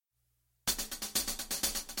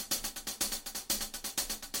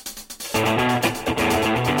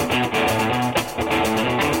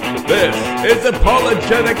This is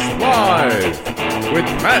Apologetics Live with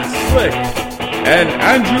Matt Slick and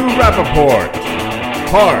Andrew Rappaport,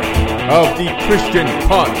 part of the Christian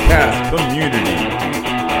podcast community.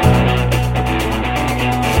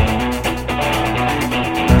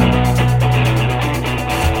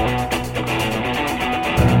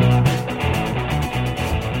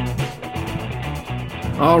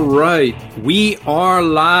 All right, we are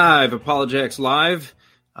live, Apologetics Live.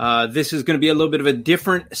 This is going to be a little bit of a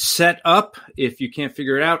different setup. If you can't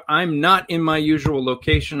figure it out, I'm not in my usual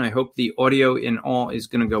location. I hope the audio in all is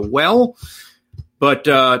going to go well. But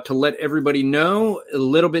to let everybody know, a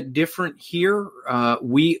little bit different here.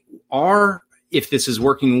 We are, if this is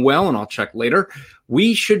working well, and I'll check later,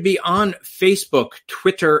 we should be on Facebook,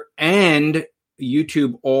 Twitter, and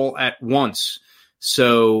YouTube all at once.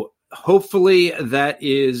 So hopefully that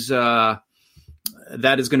is going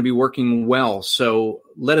to be working well. So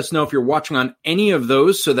let us know if you're watching on any of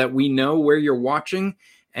those so that we know where you're watching.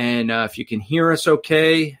 And if you can hear us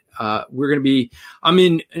okay, I'm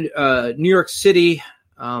in New York City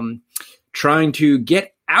trying to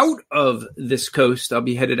get out of this coast. I'll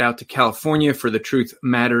be headed out to California for the Truth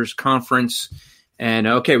Matters conference. And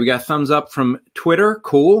okay, we got thumbs up from Twitter.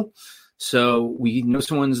 Cool. So we know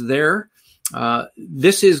someone's there.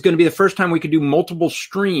 This is going to be the first time we could do multiple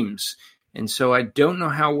streams. And so I don't know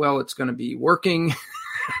how well it's going to be working.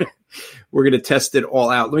 We're going to test it all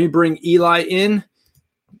out. Let me bring Eli in.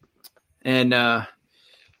 And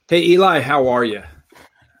hey, Eli, how are you?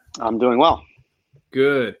 I'm doing well.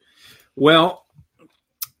 Good. Well,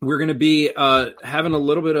 we're going to be having a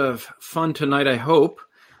little bit of fun tonight, I hope.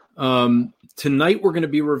 Tonight, we're going to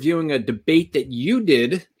be reviewing a debate that you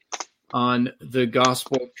did on the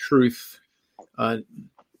Gospel Truth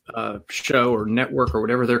show or network or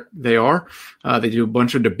whatever they are. They do a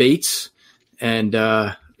bunch of debates. And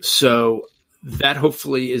so that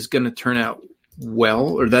hopefully is going to turn out well,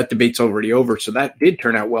 or that debate's already over. So that did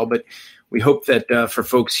turn out well, but we hope that for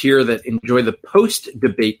folks here that enjoy the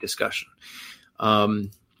post-debate discussion.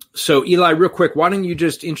 So Eli, real quick, why don't you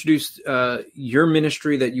just introduce your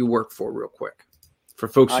ministry that you work for real quick for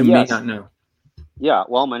folks who may not know? Yeah,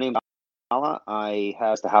 well, my name is I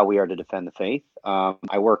has to How We Are to Defend the Faith.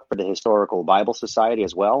 I work for the Historical Bible Society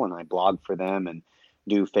as well, and I blog for them and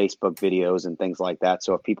do Facebook videos and things like that.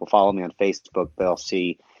 So if people follow me on Facebook, they'll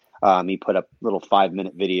see me put up little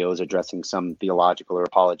 5-minute videos addressing some theological or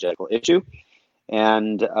apologetical issue.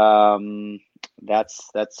 And that's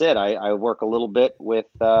it. I work a little bit with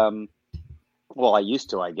I used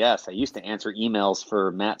to answer emails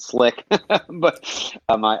for Matt Slick, but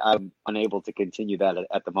I'm unable to continue that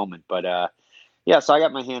at the moment. But so I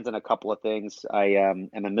got my hands in a couple of things. I am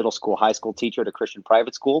a middle school, high school teacher at a Christian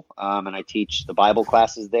private school, and I teach the Bible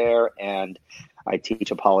classes there, and I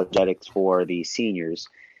teach apologetics for the seniors.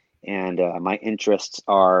 And my interests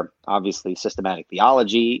are obviously systematic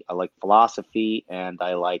theology. I like philosophy, and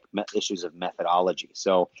I like issues of methodology.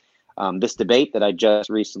 So this debate that I just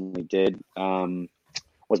recently did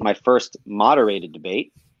was my first moderated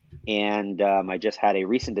debate. And I just had a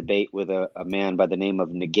recent debate with a man by the name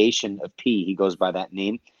of Negation of P. He goes by that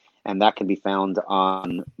name. And that can be found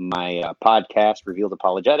on my podcast, Revealed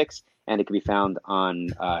Apologetics. And it can be found on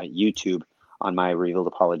YouTube on my Revealed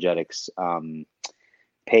Apologetics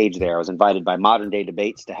page there. I was invited by Modern Day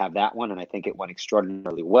Debates to have that one. And I think it went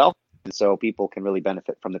extraordinarily well. And so people can really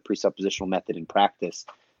benefit from the presuppositional method in practice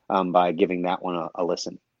by giving that one a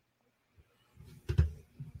listen.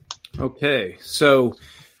 Okay, so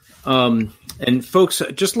and folks,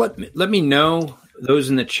 just let me know, those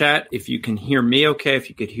in the chat, if you can hear me okay, if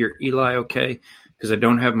you could hear Eli okay, because I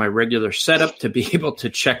don't have my regular setup to be able to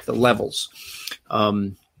check the levels.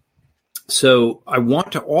 So I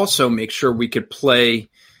want to also make sure we could play.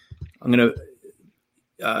 I'm going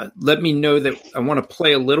to let me know that I want to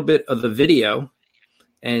play a little bit of the video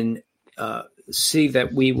and see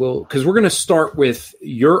that we will, because we're going to start with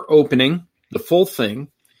your opening, the full thing.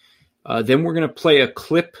 Then we're going to play a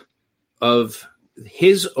clip of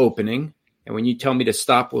his opening. And when you tell me to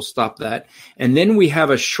stop, we'll stop that. And then we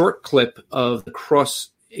have a short clip of the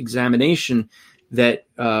cross-examination that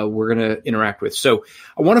we're going to interact with. So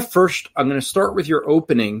I'm going to start with your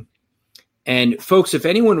opening. And folks, if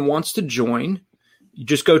anyone wants to join, you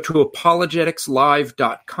just go to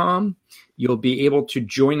apologeticslive.com. You'll be able to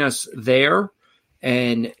join us there.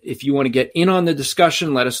 And if you want to get in on the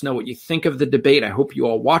discussion, let us know what you think of the debate. I hope you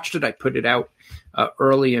all watched it. I put it out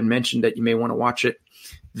early and mentioned that you may want to watch it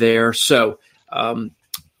there. So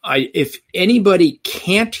if anybody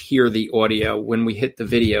can't hear the audio when we hit the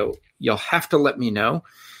video, you'll have to let me know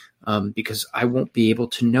because I won't be able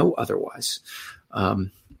to know otherwise.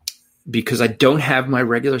 because I don't have my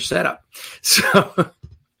regular setup.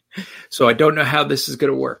 So I don't know how this is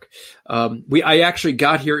going to work. I actually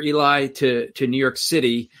got here, Eli, to New York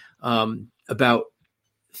City about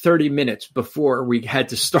 30 minutes before we had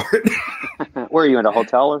to start. Where are you, in a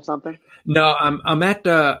hotel or something? No, I'm at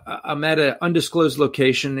an undisclosed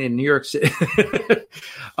location in New York City.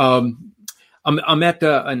 I'm at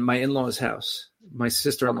my in-laws' house, my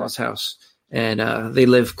sister-in-law's house, and they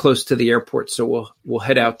live close to the airport. So we'll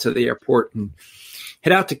head out to the airport and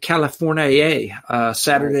head out to California.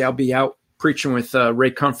 Saturday, I'll be out preaching with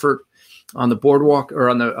Ray Comfort on the boardwalk or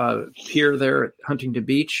on the pier there at Huntington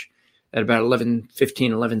Beach at about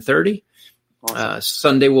 11:15, 11:30. Awesome.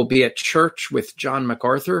 Sunday, we'll be at church with John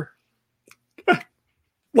MacArthur.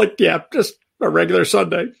 Just a regular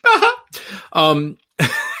Sunday.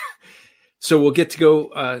 So we'll get to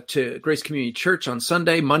go to Grace Community Church on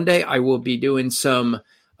Sunday. Monday, I will be doing some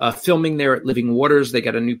filming there at Living Waters. They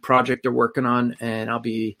got a new project they're working on, and I'll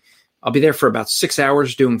be there for about 6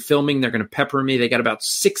 hours doing filming. They're going to pepper me. They got about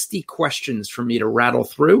 60 questions for me to rattle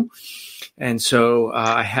through, and so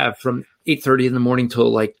I have from 8:30 in the morning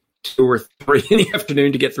till like 2 or 3 in the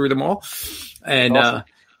afternoon to get through them all, and awesome.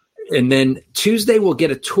 And then Tuesday we'll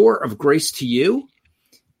get a tour of Grace to You,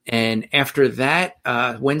 and after that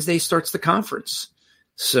Wednesday starts the conference.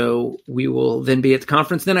 So we will then be at the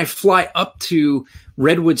conference. Then I fly up to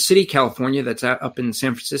Redwood City, California. That's up in the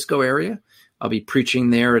San Francisco area. I'll be preaching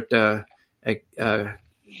there at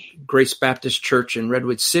Grace Baptist Church in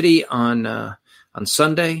Redwood City on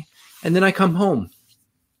Sunday, and then I come home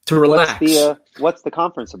to relax. What's the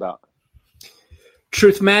conference about?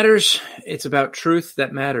 Truth matters. It's about truth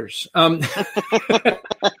that matters.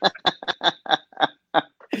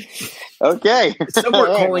 Okay. Some are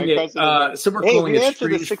calling it. Some are calling it. Answer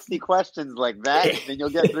the 60 questions like that, then you'll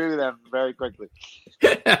get through them very quickly.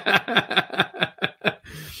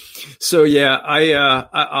 So yeah,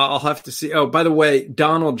 I'll have to see. Oh, by the way,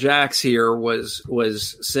 Donald Jacks here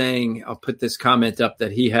was saying, I'll put this comment up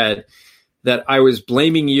that I was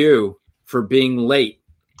blaming you for being late,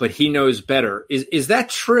 but he knows better. Is that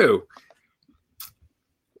true?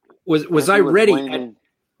 Was I ready?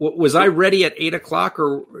 Was I ready at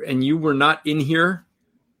 8:00 and you were not in here?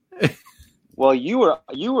 Well, you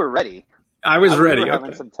were ready. I was ready. We were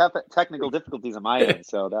having some technical difficulties on my end,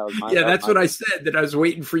 so that was my. Yeah, that's what I said. That I was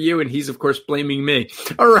waiting for you, and he's of course blaming me.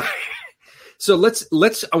 All right. So let's.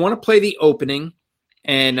 I want to play the opening,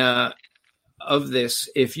 and of this.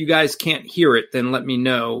 If you guys can't hear it, then let me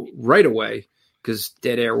know right away because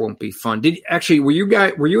dead air won't be fun. Were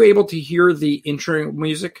you able to hear the intro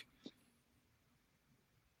music?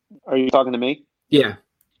 Are you talking to me? Yeah.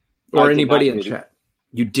 Or anybody in the chat?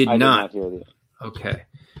 You did not. not hear it. Okay.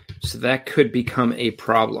 So that could become a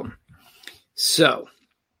problem. So,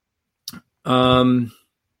 I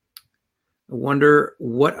wonder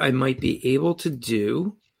what I might be able to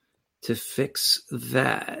do to fix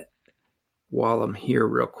that while I'm here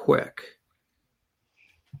real quick.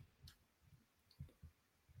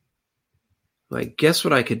 I guess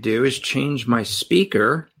what I could do is change my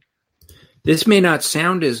speaker. This may not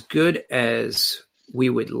sound as good as we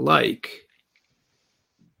would like,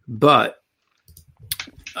 but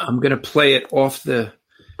I'm going to play it off we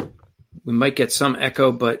might get some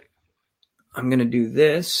echo, but I'm going to do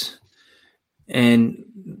this. And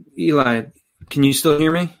Eli, can you still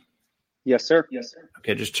hear me? Yes, sir. Yes, sir.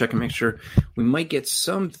 Okay, just check and make sure. We might get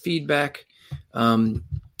some feedback, some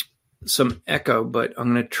echo, but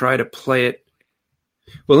I'm going to try to play it.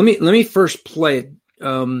 Well, let me first play it.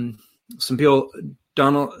 Some people,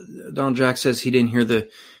 Donald Jack says he didn't hear the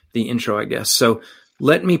intro, I guess. So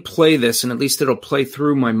let me play this, and at least it'll play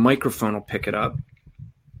through my microphone. Will pick it up.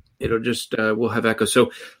 It'll just we'll have echo.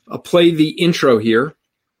 So I'll play the intro here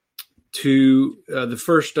to the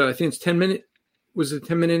first. I think it's 10-minute. Was it a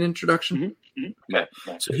 10-minute introduction? Mm-hmm. Mm-hmm.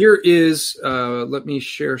 Okay. So here is. Let me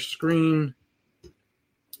share screen.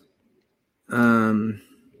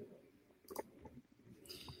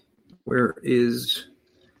 Where is?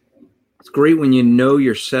 It's great when you know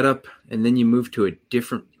your setup and then you move to a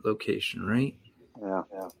different location, right? Yeah.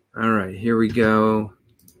 All right, here we go.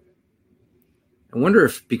 I wonder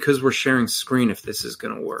if, because we're sharing screen, if this is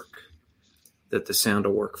going to work, that the sound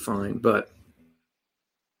will work fine. But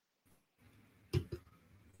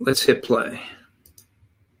let's hit play.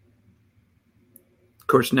 Of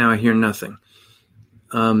course, now I hear nothing.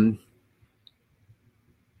 Let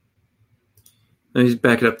me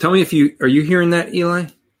back it up. Tell me if are you hearing that, Eli?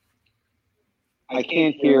 I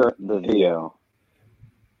can't hear the video.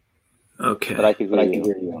 Okay. But I can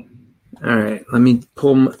hear you. All right. Let me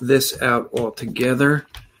pull this out all together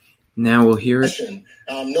Now we'll hear it.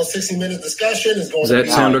 No 60-minute discussion is going. Does that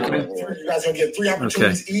sound okay? You guys are going to get 3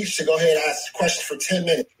 opportunities each to go ahead and ask questions for 10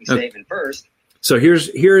 minutes. Statement first. So here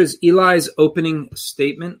is Eli's opening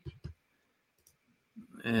statement,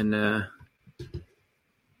 and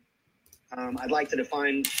I'd like to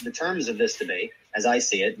define the terms of this debate as I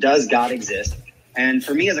see it. Does God exist? And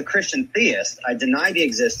for me, as a Christian theist, I deny the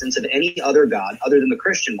existence of any other God other than the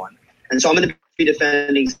Christian one. And so I'm going to be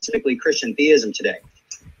defending specifically Christian theism today,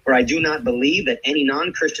 where I do not believe that any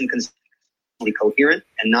non-Christian can be coherent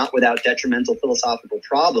and not without detrimental philosophical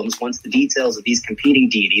problems once the details of these competing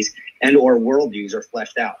deities and or worldviews are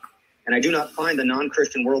fleshed out. And I do not find the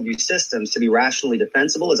non-Christian worldview systems to be rationally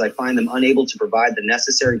defensible, as I find them unable to provide the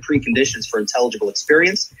necessary preconditions for intelligible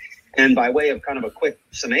experience. And by way of kind of a quick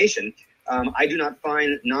summation, I do not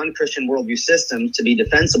find non-Christian worldview systems to be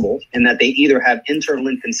defensible in that they either have internal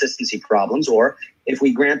inconsistency problems, or if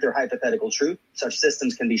we grant their hypothetical truth, such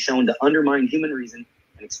systems can be shown to undermine human reason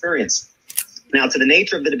and experience. Now, to the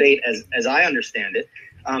nature of the debate, as I understand it,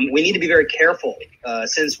 we need to be very careful,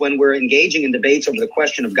 since when we're engaging in debates over the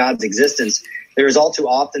question of God's existence, there is all too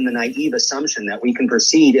often the naive assumption that we can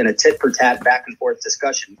proceed in a tit-for-tat back-and-forth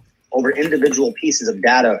discussion over individual pieces of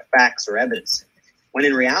data, facts, or evidence. When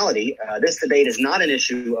in reality, this debate is not an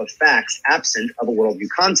issue of facts absent of a worldview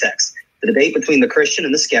context. The debate between the Christian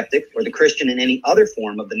and the skeptic, or the Christian in any other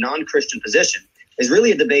form of the non-Christian position, is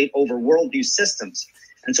really a debate over worldview systems.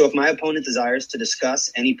 And so if my opponent desires to discuss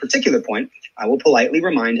any particular point, I will politely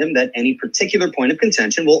remind him that any particular point of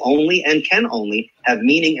contention will only and can only have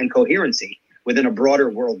meaning and coherency within a broader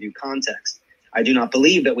worldview context. I do not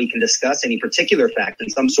believe that we can discuss any particular fact in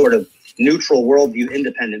some sort of neutral worldview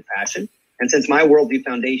independent fashion. And since my worldview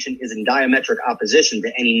foundation is in diametric opposition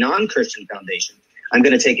to any non-Christian foundation, I'm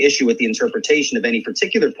going to take issue with the interpretation of any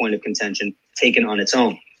particular point of contention taken on its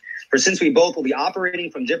own. For since we both will be operating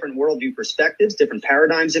from different worldview perspectives, different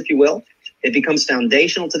paradigms, if you will, it becomes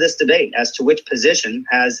foundational to this debate as to which position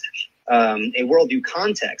has a worldview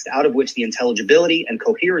context out of which the intelligibility and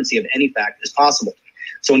coherency of any fact is possible.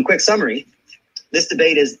 So in quick summary, this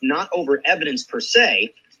debate is not over evidence per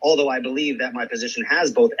se, although I believe that my position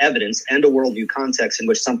has both evidence and a worldview context in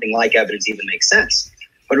which something like evidence even makes sense.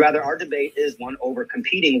 But rather, our debate is one over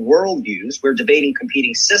competing worldviews. We're debating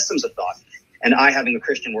competing systems of thought, and I having a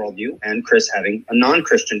Christian worldview and Chris having a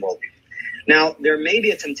non-Christian worldview. Now, there may be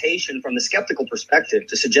a temptation from the skeptical perspective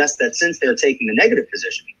to suggest that since they're taking the negative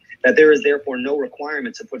position, that there is therefore no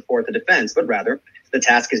requirement to put forth a defense, but rather the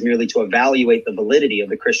task is merely to evaluate the validity of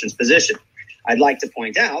the Christian's position. I'd like to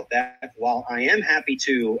point out that while I am happy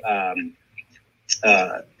to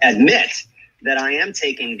admit that I am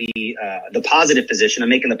taking the positive position, I'm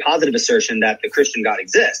making the positive assertion that the Christian God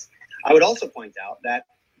exists, I would also point out that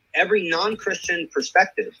every non-Christian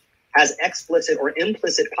perspective has explicit or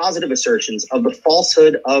implicit positive assertions of the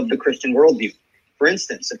falsehood of the Christian worldview. For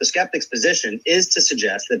instance, if the skeptic's position is to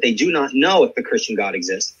suggest that they do not know if the Christian God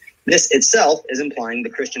exists, this itself is implying the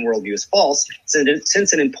Christian worldview is false,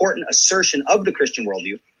 since an important assertion of the Christian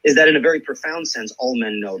worldview is that in a very profound sense, all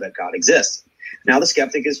men know that God exists. Now, the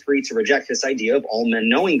skeptic is free to reject this idea of all men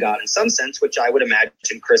knowing God in some sense, which I would imagine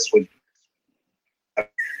Chris would.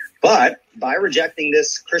 But by rejecting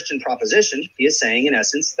this Christian proposition, he is saying, in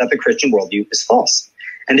essence, that the Christian worldview is false.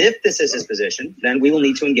 And if this is his position, then we will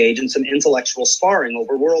need to engage in some intellectual sparring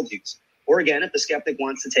over worldviews. Or again, if the skeptic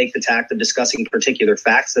wants to take the tact of discussing particular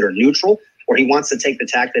facts that are neutral, or he wants to take the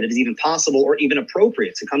tact that it is even possible or even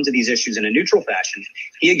appropriate to come to these issues in a neutral fashion,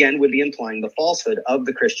 he again would be implying the falsehood of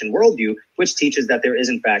the Christian worldview, which teaches that there is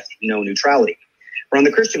in fact no neutrality. For on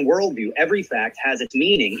the Christian worldview, every fact has its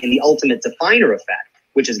meaning in the ultimate definer of fact,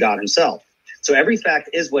 which is God himself. So every fact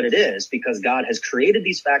is what it is because God has created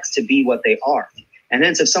these facts to be what they are. And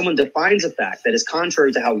hence, if someone defines a fact that is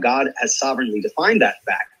contrary to how God has sovereignly defined that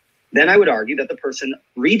fact, then I would argue that the person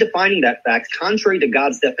redefining that fact contrary to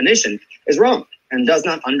God's definition is wrong and does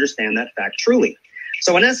not understand that fact truly.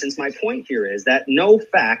 So in essence, my point here is that no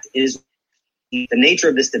fact is the nature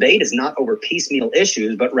of this debate is not over piecemeal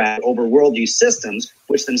issues, but rather over worldview systems,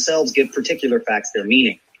 which themselves give particular facts their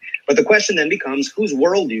meaning. But the question then becomes, whose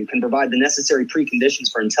worldview can provide the necessary preconditions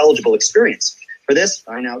for intelligible experience? For this,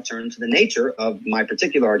 I now turn to the nature of my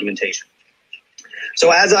particular argumentation.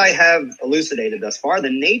 So as I have elucidated thus far, the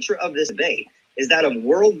nature of this debate is that of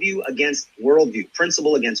worldview against worldview,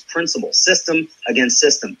 principle against principle, system against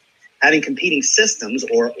system. Having competing systems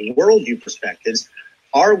or worldview perspectives,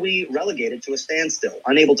 are we relegated to a standstill,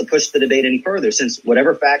 unable to push the debate any further, since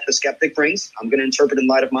whatever fact the skeptic brings, I'm going to interpret in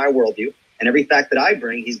light of my worldview, and every fact that I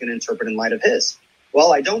bring, he's going to interpret in light of his.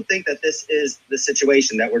 Well, I don't think that this is the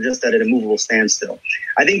situation, that we're just at an immovable standstill.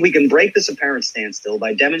 I think we can break this apparent standstill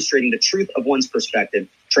by demonstrating the truth of one's perspective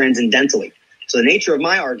transcendentally. So the nature of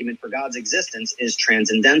my argument for God's existence is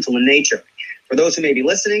transcendental in nature. For those who may be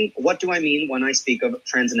listening, what do I mean when I speak of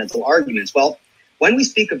transcendental arguments? Well, when we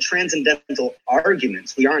speak of transcendental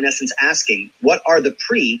arguments, we are in essence asking, what are the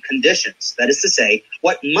preconditions? That is to say,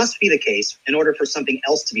 what must be the case in order for something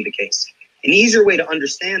else to be the case? An easier way to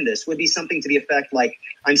understand this would be something to the effect like,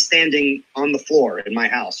 I'm standing on the floor in my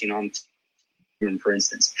house, for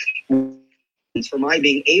instance, for my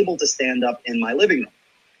being able to stand up in my living room.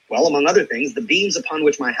 Well, among other things, the beams upon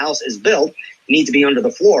which my house is built need to be under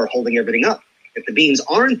the floor, holding everything up. If the beams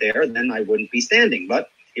aren't there, then I wouldn't be standing, but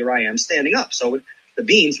here I am standing up. So the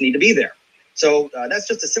beams need to be there. So that's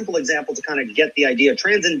just a simple example to kind of get the idea.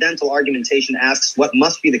 Transcendental argumentation asks what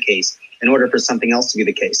must be the case in order for something else to be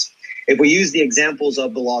the case. If we use the examples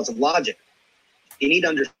of the laws of logic, you need to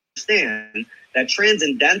understand that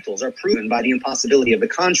transcendentals are proven by the impossibility of the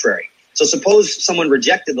contrary. So suppose someone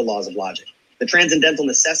rejected the laws of logic. The transcendental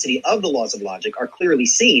necessity of the laws of logic are clearly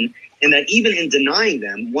seen in that even in denying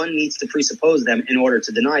them, one needs to presuppose them in order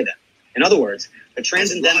to deny them. In other words, the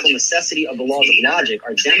transcendental necessity of the laws of logic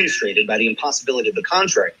are demonstrated by the impossibility of the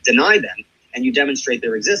contrary. Deny them, and you demonstrate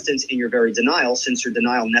their existence in your very denial, since your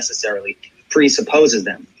denial necessarily presupposes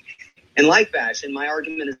them. In like fashion, my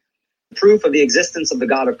argument is proof of the existence of the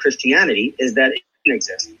God of Christianity is that it doesn't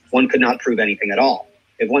exist. One could not prove anything at all.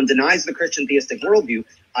 If one denies the Christian theistic worldview,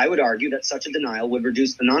 I would argue that such a denial would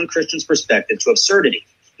reduce the non-Christian's perspective to absurdity.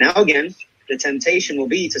 Now again, the temptation will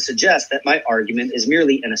be to suggest that my argument is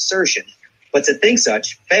merely an assertion, but to think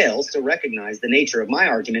such fails to recognize the nature of my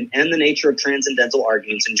argument and the nature of transcendental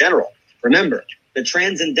arguments in general. Remember, the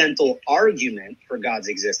transcendental argument for God's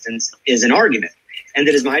existence is an argument, and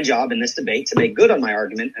it is my job in this debate to make good on my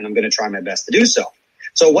argument, and I'm going to try my best to do so.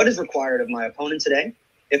 So what is required of my opponent today?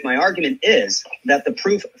 If my argument is that the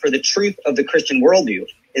proof for the truth of the Christian worldview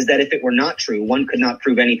is that if it were not true, one could not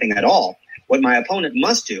prove anything at all, what my opponent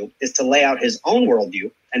must do is to lay out his own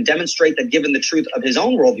worldview and demonstrate that given the truth of his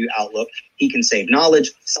own worldview outlook, he can save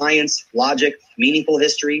knowledge, science, logic, meaningful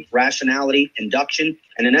history, rationality, induction,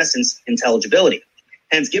 and in essence, intelligibility.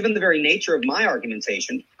 Hence, given the very nature of my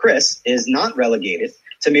argumentation, Chris is not relegated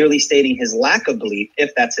to merely stating his lack of belief,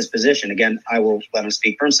 if that's his position. Again, I will let him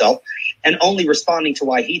speak for himself, and only responding to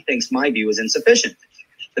why he thinks my view is insufficient.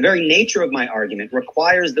 The very nature of my argument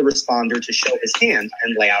requires the responder to show his hand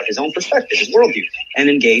and lay out his own perspective, his worldview, and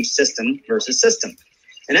engage system versus system.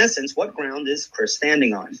 In essence, what ground is Chris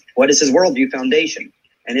standing on? What is his worldview foundation?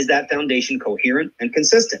 And is that foundation coherent and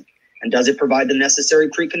consistent? And does it provide the necessary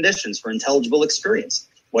preconditions for intelligible experience?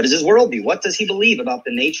 What is his worldview? What does he believe about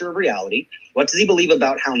the nature of reality? What does he believe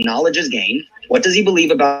about how knowledge is gained? What does he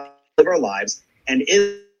believe about our lives? And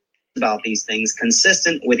is about these things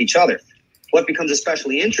consistent with each other? What becomes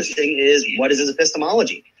especially interesting is what is his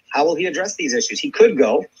epistemology? How will he address these issues? He could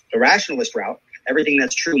go the rationalist route. Everything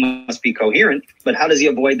that's true must be coherent, but how does he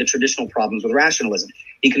avoid the traditional problems with rationalism?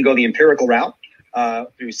 He can go the empirical route.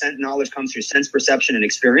 Knowledge comes through sense perception and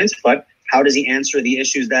experience, but how does he answer the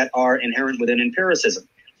issues that are inherent within empiricism?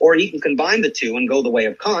 Or he can combine the two and go the way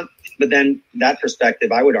of Kant, but then that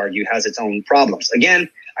perspective, I would argue, has its own problems. Again,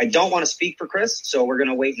 I don't want to speak for Chris, so we're going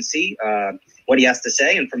to wait and see what he has to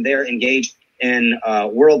say, and from there engage in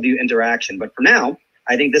worldview interaction. But for now,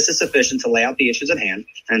 I think this is sufficient to lay out the issues at hand,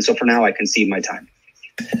 and so for now, I concede my time.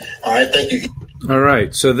 All right, thank you. All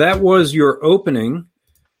right, so that was your opening.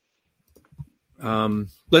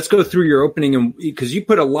 Let's go through your opening, and because you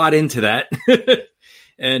put a lot into that.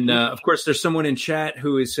 And of course, there's someone in chat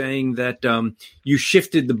who is saying that you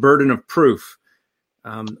shifted the burden of proof.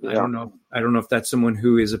 I don't know if that's someone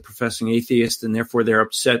who is a professing atheist, and therefore they're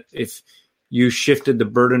upset if you shifted the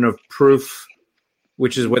burden of proof,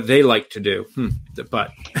 which is what they like to do.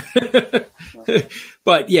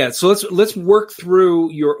 But yeah, so let's work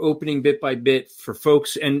through your opening bit by bit for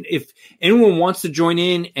folks. And if anyone wants to join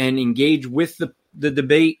in and engage with the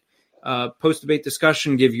debate, post-debate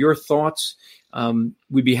discussion, give your thoughts,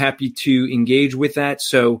 we'd be happy to engage with that.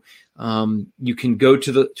 So you can go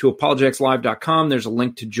to apologeticslive.com. There's a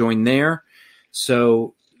link to join there.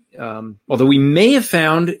 So although we may have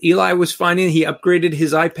found, Eli was finding he upgraded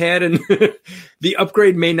his iPad, and the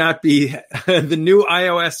upgrade may not be, the new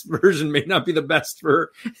iOS version may not be the best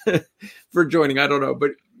for joining. I don't know,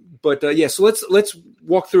 but yeah. So let's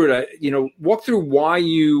walk through it. Walk through why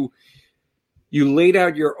you laid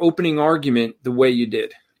out your opening argument the way you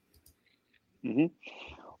did. Mm-hmm.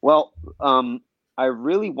 Well, I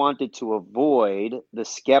really wanted to avoid the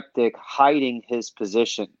skeptic hiding his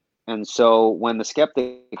position And so when the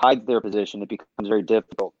skeptic hides their position, it becomes very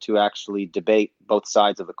difficult to actually debate both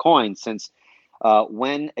sides of the coin, since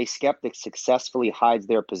when a skeptic successfully hides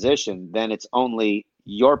their position, then it's only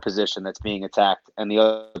your position that's being attacked, and the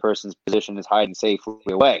other person's position is hiding safely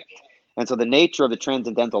away. And so the nature of the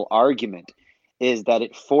transcendental argument is that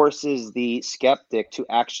it forces the skeptic to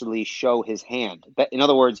actually show his hand. In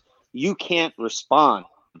other words, you can't respond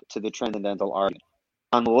to the transcendental argument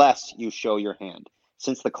unless you show your hand.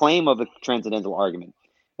 Since the claim of the transcendental argument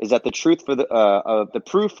is that the truth for the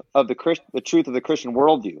proof of the truth of the Christian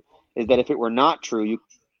worldview is that if it were not true, you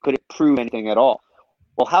couldn't prove anything at all.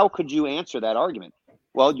 Well, how could you answer that argument?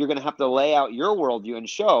 Well, you're going to have to lay out your worldview and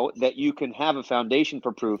show that you can have a foundation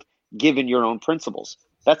for proof given your own principles.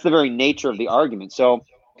 That's the very nature of the argument. So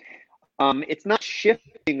it's not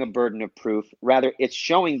shifting a burden of proof. Rather, it's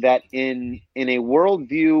showing that in a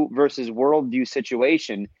worldview versus worldview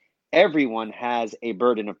situation, everyone has a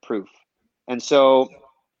burden of proof. And so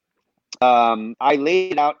I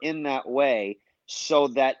laid it out in that way so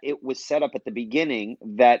that it was set up at the beginning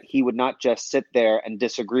that he would not just sit there and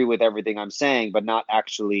disagree with everything I'm saying, but not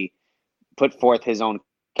actually put forth his own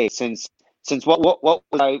case. Since what was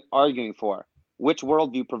I arguing for? Which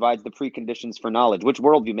worldview provides the preconditions for knowledge? Which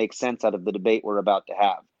worldview makes sense out of the debate we're about to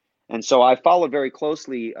have? And so I followed very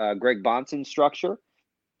closely Greg Bonson's structure,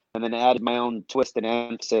 and then added my own twist and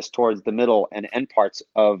emphasis towards the middle and end parts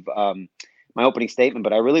of my opening statement.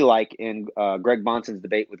 But I really like in Greg Bonson's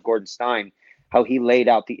debate with Gordon Stein how he laid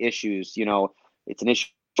out the issues. You know, it's an issue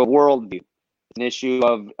of worldview. It's an issue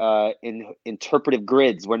of interpretive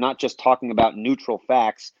grids. We're not just talking about neutral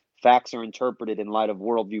facts. Facts are interpreted in light of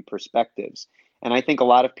worldview perspectives. And I think a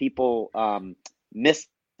lot of people miss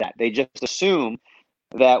that. They just assume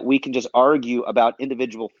that we can just argue about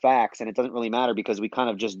individual facts and it doesn't really matter because we kind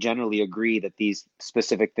of just generally agree that these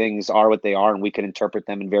specific things are what they are and we can interpret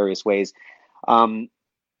them in various ways. I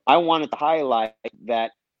wanted to highlight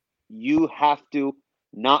that you have to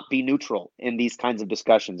not be neutral in these kinds of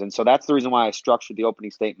discussions. And so that's the reason why I structured the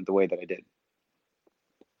opening statement the way that I did.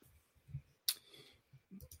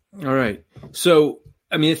 All right. So,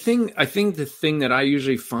 I mean, the thing that I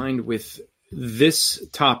usually find with this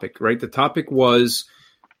topic, right? The topic was,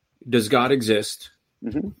 does God exist?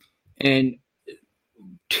 Mm-hmm. And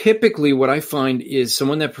typically what I find is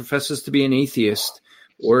someone that professes to be an atheist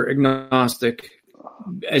or agnostic,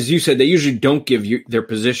 as you said, they usually don't give you their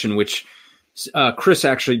position, which Chris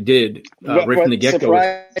actually did right from the get-go.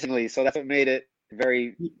 Surprisingly, so that's what made it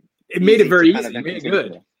very It made it very easy. It made it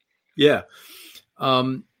good. Yeah.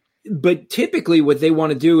 But typically what they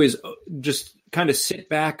want to do is just kind of sit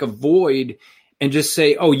back, avoid, and just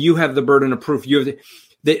say, oh, you have the burden of proof. You have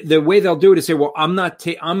the way they'll do it is say, well,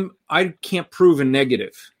 I can't prove a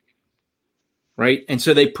negative. Right. And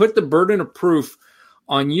so they put the burden of proof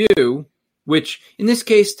on you, which in this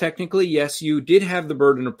case, technically, yes, you did have the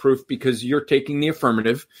burden of proof because you're taking the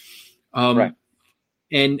affirmative. Right.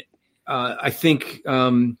 And I think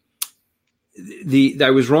I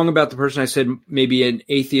was wrong about the person. I said maybe an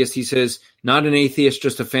atheist. He says not an atheist,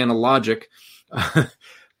 just a fan of logic.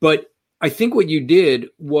 But I think what you did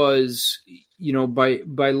was, you know,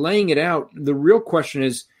 by laying it out, the real question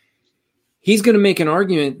is, he's going to make an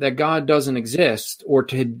argument that God doesn't exist, or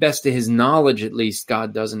to the best of his knowledge, at least,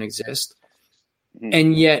 God doesn't exist. Mm-hmm.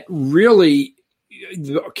 And yet, really,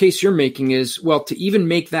 the case you're making is, well, to even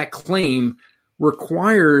make that claim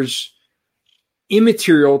requires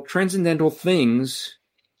immaterial, transcendental things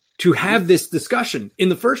to have this discussion in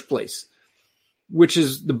the first place, which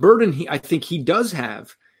is the burden I think he does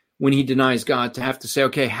have when he denies God, to have to say,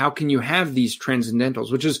 okay, how can you have these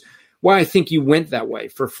transcendentals, which is why I think you went that way.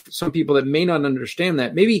 For some people that may not understand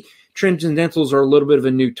that, maybe transcendentals are a little bit of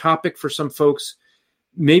a new topic for some folks.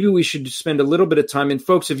 Maybe we should spend a little bit of time. And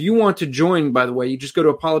folks, if you want to join, by the way, you just go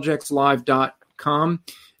to apologeticslive.com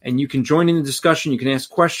and you can join in the discussion. You can ask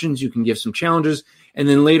questions. You can give some challenges. And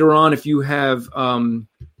then later on, if you have open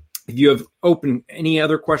any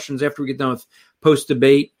other questions after we get done with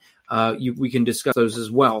post-debate, we can discuss those as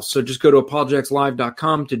well. So just go to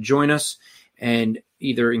apologeticslive.com to join us and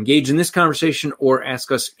either engage in this conversation or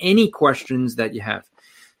ask us any questions that you have.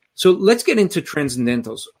 So let's get into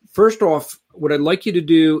transcendentals. First off, what I'd like you to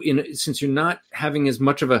do, since you're not having as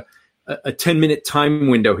much of a 10-minute time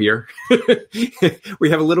window here, we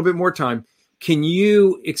have a little bit more time. Can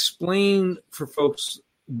you explain for folks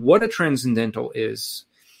what a transcendental is,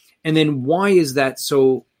 and then why is that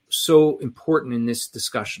so important in this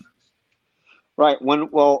discussion? Right.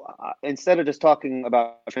 Instead of just talking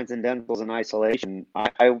about transcendentals in isolation,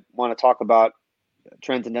 I want to talk about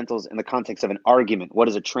transcendentals in the context of an argument. What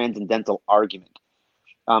is a transcendental argument?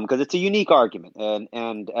 because it's a unique argument.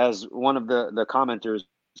 And as one of the commenters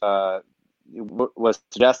was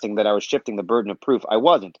suggesting that I was shifting the burden of proof, I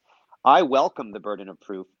wasn't. I welcome the burden of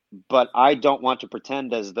proof, but I don't want to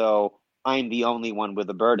pretend as though I'm the only one with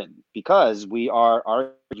the burden, because we are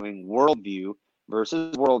arguing worldview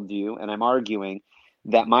versus worldview, and I'm arguing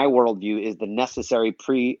that my worldview is the necessary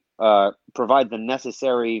provide the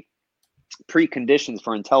necessary preconditions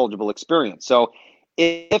for intelligible experience. So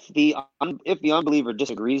if the unbeliever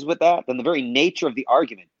disagrees with that, then the very nature of the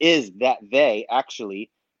argument is that they actually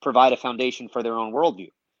provide a foundation for their own worldview.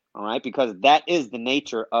 All right, because that is the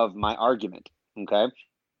nature of my argument. Okay,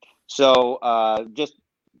 so just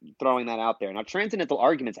throwing that out there. Now, transcendental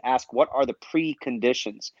arguments ask, what are the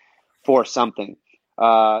preconditions for something?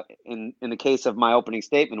 In the case of my opening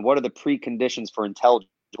statement, what are the preconditions for intelligible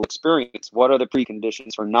experience? What are the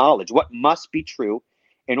preconditions for knowledge? What must be true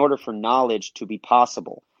in order for knowledge to be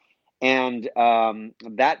possible? And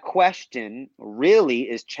that question really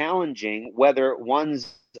is challenging whether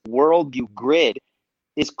one's worldview grid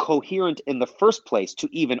is coherent in the first place to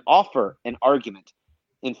even offer an argument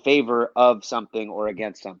in favor of something or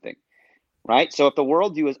against something, right? So if the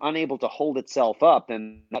worldview is unable to hold itself up,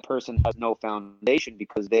 then that person has no foundation,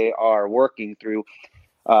 because they are working through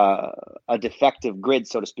a defective grid,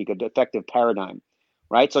 so to speak, a defective paradigm,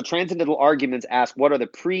 right? So transcendental arguments ask, what are the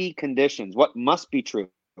preconditions? What must be true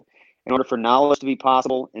in order for knowledge to be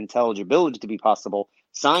possible, intelligibility to be possible,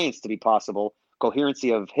 science to be possible,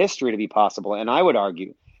 coherency of history to be possible? And I would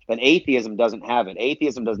argue that atheism doesn't have it.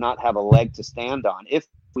 Atheism does not have a leg to stand on. If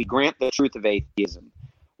we grant the truth of atheism,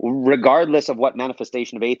 regardless of what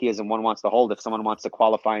manifestation of atheism one wants to hold, if someone wants to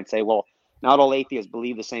qualify and say, well, not all atheists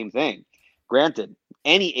believe the same thing. Granted,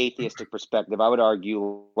 any atheistic perspective, I would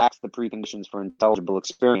argue, lacks the preconditions for intelligible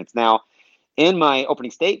experience. Now, in my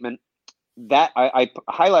opening statement, that I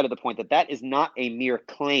highlighted the point that is not a mere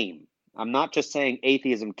claim. I'm not just saying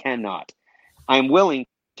atheism cannot. I'm willing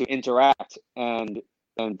to interact and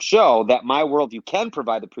show that my worldview can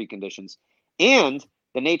provide the preconditions. And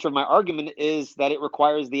the nature of my argument is that it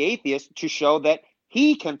requires the atheist to show that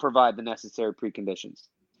he can provide the necessary preconditions.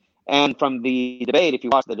 And from the debate, if you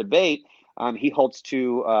watch the debate, he holds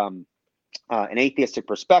to an atheistic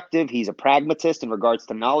perspective. He's a pragmatist in regards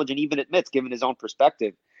to knowledge, and even admits, given his own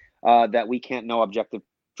perspective, that we can't know objective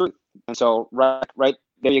truth. And so right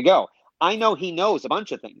there you go. I know he knows a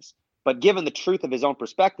bunch of things, but given the truth of his own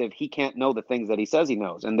perspective, he can't know the things that he says he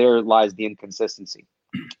knows. And there lies the inconsistency.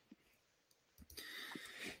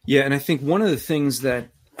 Yeah, and I think one of the things that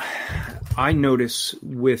I notice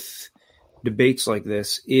with debates like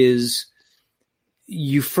this is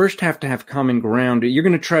you first have to have common ground. You're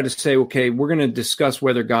going to try to say, okay, we're going to discuss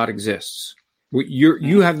whether God exists.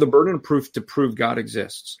 You have the burden of proof to prove God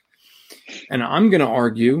exists. And I'm going to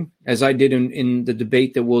argue, as I did in the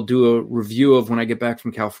debate that we'll do a review of when I get back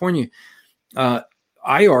from California,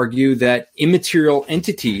 I argue that immaterial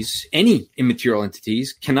entities, any immaterial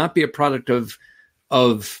entities, cannot be a product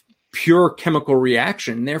of pure chemical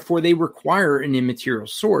reaction. Therefore, they require an immaterial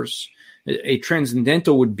source. A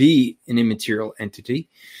transcendental would be an immaterial entity.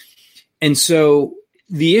 And so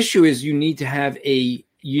the issue is you need to have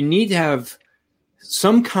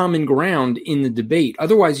some common ground in the debate.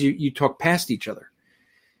 Otherwise, you talk past each other.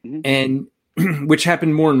 Mm-hmm. And which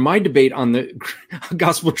happened more in my debate on the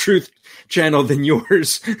Gospel Truth channel than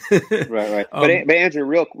yours. Right. But Andrew,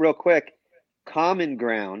 real quick, common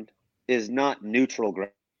ground is not neutral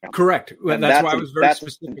ground. Correct. That's why I was very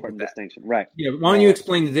specific. An important distinction. Right. Yeah. Why don't you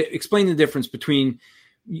explain the difference between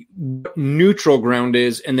what neutral ground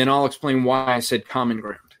is, and then I'll explain why I said common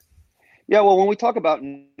ground. Yeah, well, when we talk about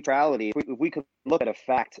neutrality, if we could look at a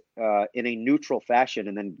fact in a neutral fashion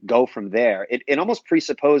and then go from there, it almost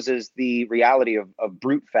presupposes the reality of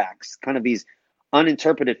brute facts, kind of these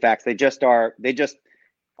uninterpreted facts. They just are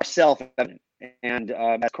self-evident. And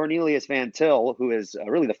as Cornelius Van Til, who is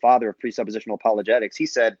really the father of presuppositional apologetics, he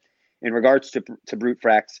said, in regards to brute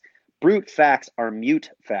facts are mute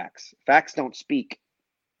facts. Facts don't speak,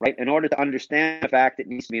 right? In order to understand a fact, it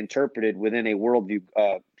needs to be interpreted within a worldview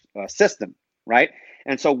system, right?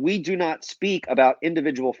 And so we do not speak about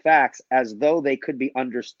individual facts as though they could be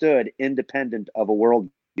understood independent of a worldview.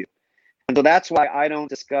 And so that's why I don't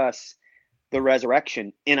discuss the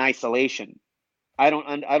resurrection in isolation. I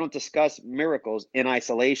don't discuss miracles in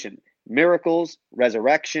isolation. Miracles,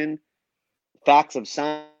 resurrection, facts of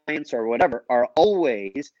science or whatever are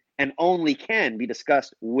always and only can be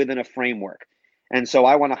discussed within a framework. And so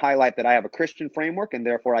I want to highlight that I have a Christian framework, and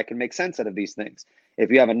therefore I can make sense out of these things.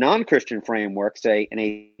 If you have a non-Christian framework, say an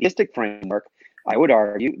atheistic framework, I would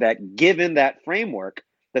argue that given that framework,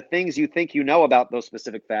 the things you think you know about those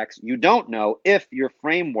specific facts, you don't know if your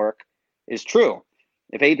framework is true.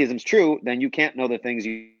 If atheism is true, then you can't know the things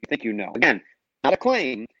you think you know. Again, not a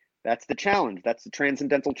claim. That's the challenge. That's the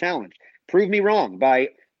transcendental challenge. Prove me wrong by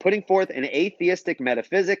putting forth an atheistic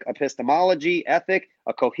metaphysic, epistemology, ethic,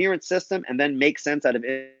 a coherent system, and then make sense out of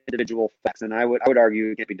individual facts. And I would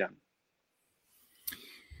argue it can't be done.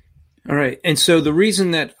 All right. And so the reason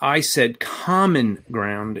that I said common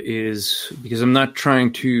ground is because I'm not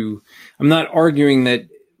arguing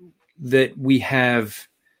that we have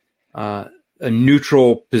a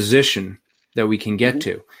neutral position that we can get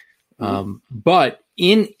to. But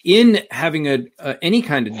in having any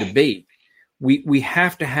kind of debate, we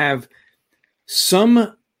have to have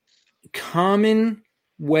some common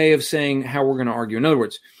way of saying how we're going to argue. In other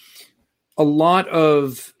words, a lot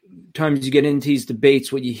of times you get into these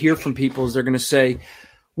debates, what you hear from people is they're going to say,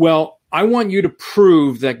 well, I want you to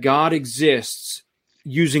prove that God exists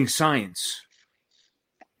using science.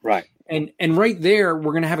 Right. And right there,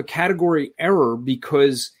 we're going to have a category error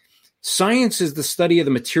because science is the study of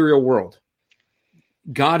the material world.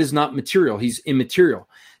 God is not material. He's immaterial.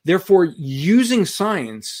 Therefore, using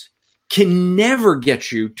science can never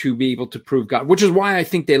get you to be able to prove God, which is why I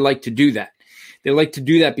think they like to do that. They like to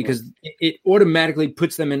do that because it automatically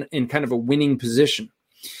puts them in kind of a winning position.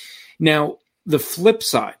 Now, the flip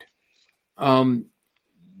side,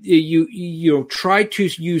 you try to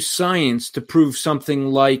use science to prove something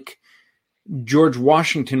like George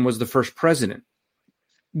Washington was the first president.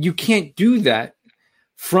 You can't do that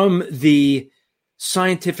from the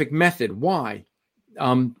scientific method. Why?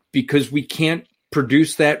 Because we can't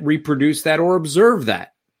produce that, reproduce that, or observe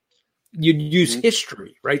that. You'd use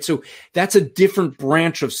history, right? So that's a different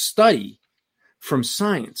branch of study from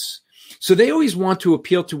science. So they always want to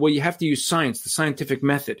appeal to, well, you have to use science, the scientific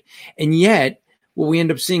method. And yet what we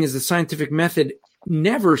end up seeing is the scientific method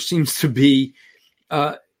never seems to be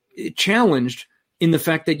challenged in the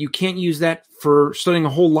fact that you can't use that for studying a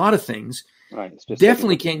whole lot of things. Right.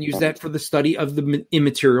 Definitely can't use that for the study of the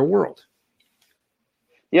immaterial world.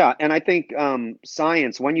 Yeah, and I think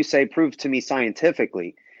science, when you say prove to me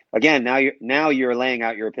scientifically, again, now you're laying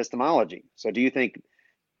out your epistemology. So do you think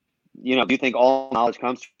all knowledge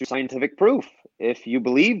comes through scientific proof? If you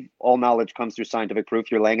believe all knowledge comes through scientific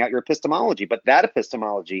proof, you're laying out your epistemology. But that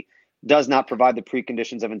epistemology does not provide the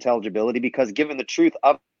preconditions of intelligibility because given the truth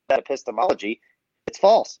of that epistemology, it's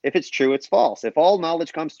false. If it's true, it's false. If all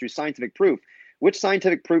knowledge comes through scientific proof, which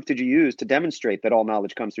scientific proof did you use to demonstrate that all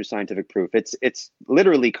knowledge comes through scientific proof? It's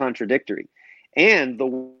literally contradictory. And the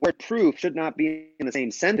word proof should not be in the same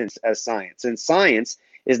sentence as science. And science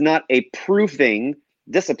is not a proving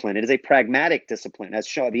discipline. It is a pragmatic discipline. As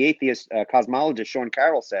the atheist cosmologist Sean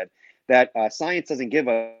Carroll said, that science doesn't give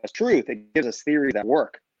us truth. It gives us theories that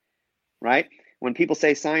work, right? When people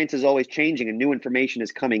say science is always changing and new information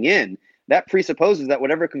is coming in, that presupposes that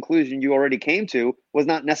whatever conclusion you already came to was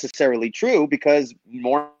not necessarily true because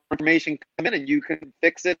more information come in and you can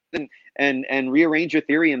fix it and rearrange your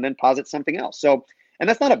theory and then posit something else. So, and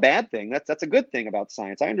that's not a bad thing. That's a good thing about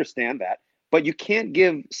science. I understand that. But you can't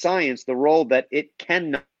give science the role that it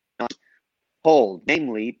cannot hold,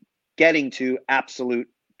 namely getting to absolute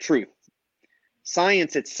truth.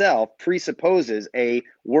 Science itself presupposes a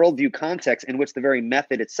worldview context in which the very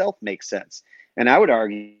method itself makes sense. And I would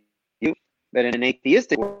argue that in an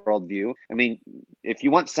atheistic worldview, I mean, if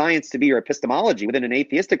you want science to be your epistemology within an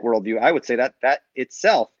atheistic worldview, I would say that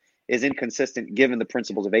itself is inconsistent given the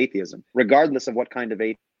principles of atheism, regardless of what kind of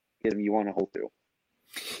atheism you want to hold to.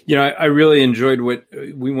 You know, I really enjoyed what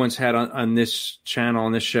we once had on this channel,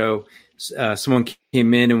 on this show. Someone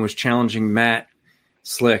came in and was challenging Matt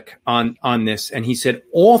Slick on this. And he said,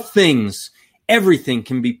 everything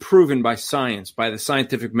can be proven by science, by the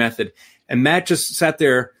scientific method. And Matt just sat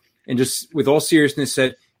there and just with all seriousness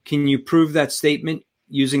said, can you prove that statement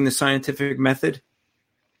using the scientific method?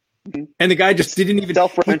 Mm-hmm. And the guy just didn't even...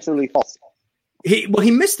 Self-referentially false. He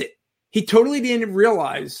missed it. He totally didn't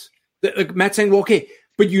realize that, like Matt saying, well, okay,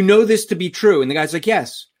 but you know this to be true. And the guy's like,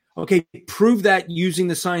 yes. Okay, prove that using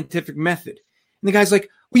the scientific method. And the guy's like,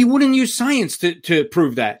 well, you wouldn't use science to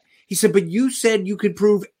prove that. He said, but you said you could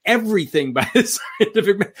prove everything by the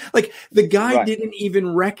scientific method. Like the guy didn't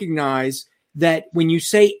even recognize that when you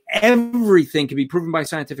say everything can be proven by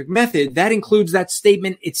scientific method, that includes that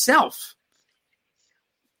statement itself.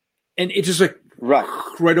 And it's just like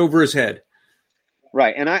right over his head.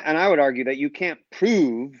 Right. And I would argue that you can't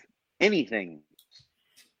prove anything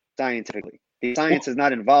scientifically. The science is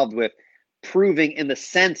not involved with proving in the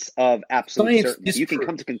sense of absolute certainty. You can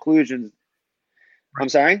come to conclusions. I'm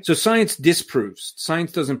sorry? So science disproves.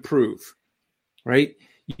 Science doesn't prove, right?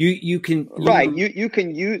 You can right. You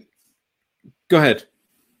can use. go ahead.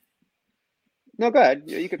 No, go ahead.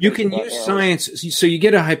 You can use science. So you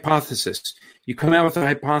get a hypothesis. You come out with a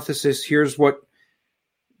hypothesis. Here's what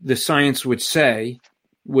the science would say,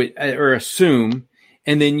 or assume,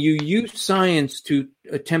 and then you use science to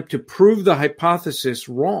attempt to prove the hypothesis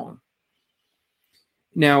wrong.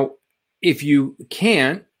 Now, if you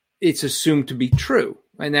can't, it's assumed to be true.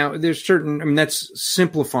 And now there's certain, I mean, that's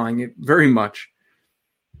simplifying it very much.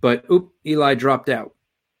 But, Eli dropped out.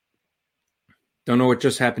 Don't know what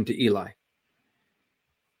just happened to Eli.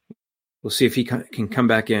 We'll see if he can come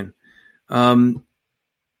back in. That's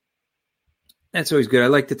always good. I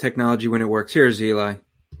like the technology when it works. Here's Eli.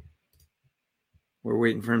 We're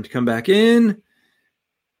waiting for him to come back in.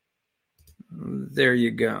 There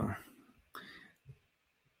you go.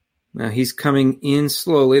 Now he's coming in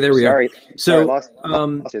slowly. There we are. So, lost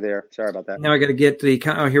you there. Sorry about that. Now I got to get the.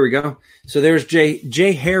 Oh, here we go. So there's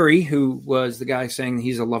Jay Harry, who was the guy saying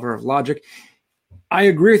he's a lover of logic. I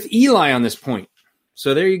agree with Eli on this point.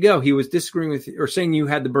 So there you go. He was disagreeing with you, or saying you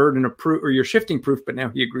had the burden of proof, or you're shifting proof, but now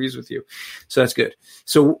he agrees with you. So that's good.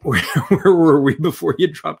 So where were we before you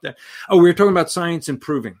dropped that? Oh, we were talking about science and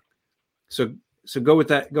proving. So go with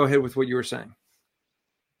that. Go ahead with what you were saying.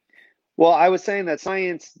 Well, I was saying that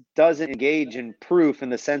science doesn't engage in proof in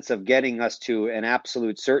the sense of getting us to an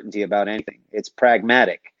absolute certainty about anything. It's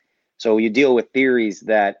pragmatic. So you deal with theories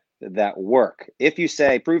that work. If you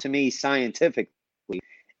say, prove to me scientifically,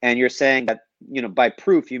 and you're saying that, by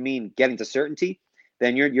proof you mean getting to certainty,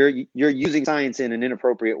 then you're using science in an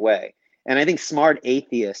inappropriate way. And I think smart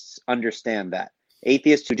atheists understand that.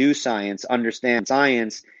 Atheists who do science understand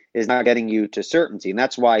science is not getting you to certainty. And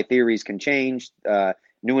that's why theories can change,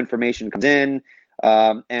 new information comes in,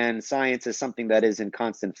 and science is something that is in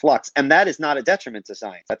constant flux. And that is not a detriment to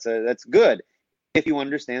science. That's good if you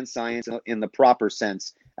understand science in the proper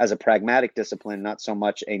sense as a pragmatic discipline, not so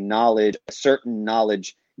much a certain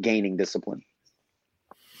knowledge gaining discipline.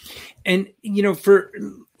 And,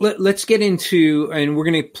 let's get into, and we're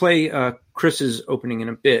going to play Chris's opening in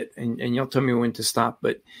a bit, and you'll tell me when to stop,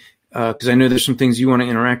 but because I know there's some things you want to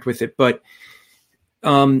interact with it. But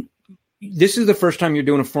this is the first time you're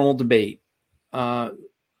doing a formal debate.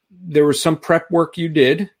 There was some prep work you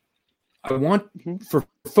did. I want, for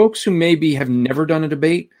folks who maybe have never done a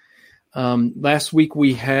debate, last week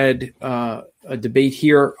we had a debate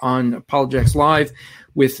here on Apologetics Live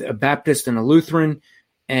with a Baptist and a Lutheran,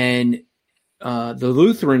 and the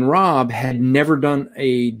Lutheran, Rob, had never done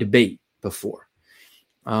a debate before.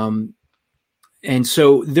 And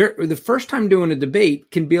so the first time doing a debate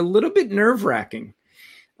can be a little bit nerve-wracking.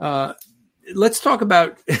 Let's talk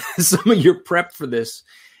about some of your prep for this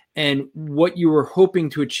and what you were hoping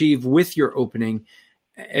to achieve with your opening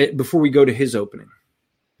before we go to his opening.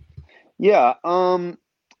 Yeah.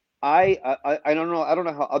 I don't know. I don't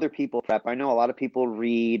know how other people prep. I know a lot of people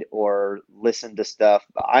read or listen to stuff.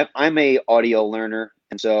 I'm a audio learner,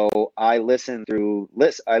 and so I listen through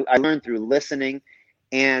I learn through listening,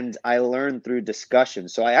 and I learn through discussion.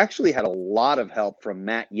 So I actually had a lot of help from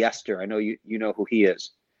Matt Yester. I know you know who he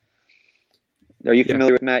is. Are you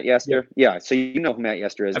familiar with Matt Yester? Yeah. So you know who Matt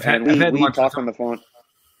Yester is. We talk on the phone.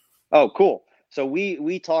 Oh, cool. So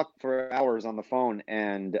we talk for hours on the phone,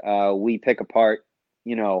 and we pick apart,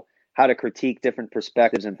 how to critique different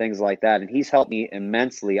perspectives and things like that. And he's helped me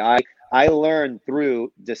immensely. I learned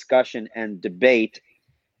through discussion and debate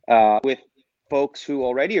with folks who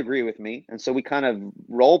already agree with me. And so we kind of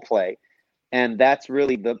role play. And that's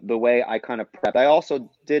really the way I kind of prepped. I also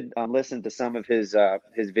did listen to some of his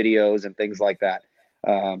videos and things like that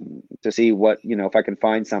to see what, if I can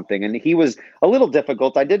find something. And he was a little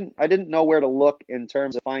difficult. I didn't know where to look in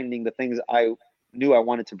terms of finding the things I knew I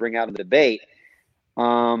wanted to bring out of the debate.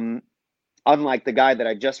 Unlike the guy that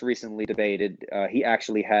I just recently debated, he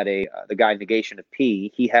actually had the guy Negation of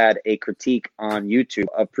P. He had a critique on YouTube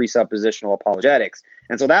of presuppositional apologetics,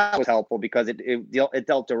 and so that was helpful because it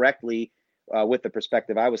dealt directly with the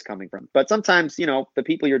perspective I was coming from. But sometimes, the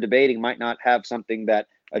people you're debating might not have something that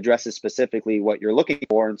addresses specifically what you're looking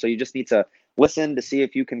for, and so you just need to listen to see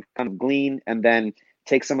if you can kind of glean, and then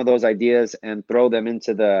take some of those ideas and throw them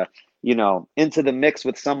into the mix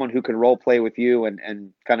with someone who can role play with you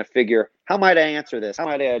and kind of figure, how might I answer this? How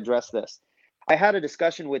might I address this? I had a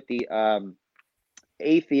discussion with the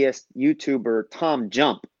atheist YouTuber Tom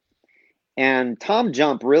Jump, and Tom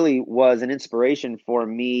Jump really was an inspiration for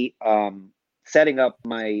me setting up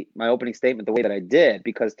my opening statement the way that I did,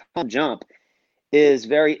 because Tom Jump is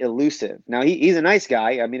very elusive. Now, he's a nice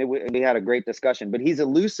guy. I mean, we had a great discussion, but he's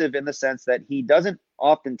elusive in the sense that he doesn't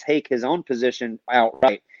often take his own position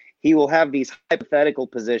outright. he will have these hypothetical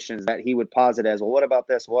positions that he would posit as, well, what about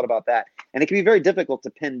this? What about that? And it can be very difficult to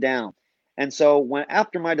pin down. And so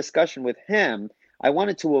after my discussion with him, I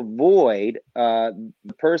wanted to avoid the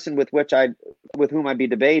person with whom I'd be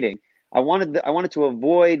debating. I wanted to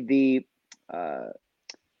avoid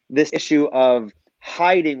this issue of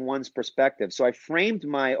hiding one's perspective. So I framed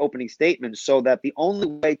my opening statement so that the only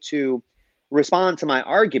way to respond to my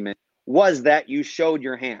argument was that you showed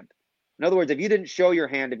your hand. In other words, if you didn't show your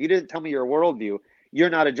hand, if you didn't tell me your worldview,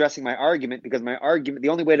 you're not addressing my argument, because my argument, the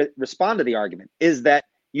only way to respond to the argument is that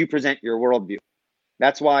you present your worldview.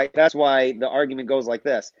 That's why the argument goes like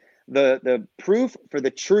this. The proof for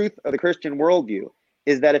the truth of the Christian worldview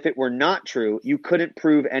is that if it were not true, you couldn't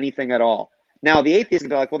prove anything at all. Now, the atheists are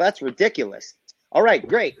like, well, that's ridiculous. All right,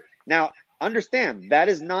 great. Now, understand, that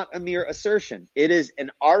is not a mere assertion. It is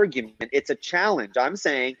an argument. It's a challenge. I'm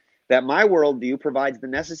saying that my worldview provides the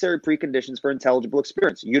necessary preconditions for intelligible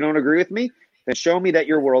experience. You don't agree with me? Then show me that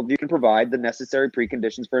your worldview can provide the necessary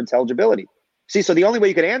preconditions for intelligibility. See, so the only way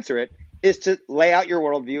you could answer it is to lay out your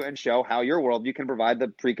worldview and show how your worldview can provide the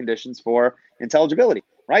preconditions for intelligibility,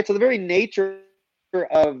 right? So the very nature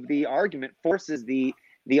of the argument forces the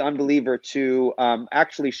unbeliever to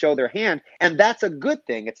actually show their hand, and that's a good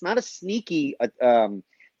thing. It's not a sneaky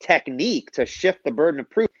technique to shift the burden of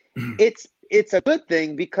proof. It's a good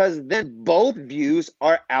thing, because then both views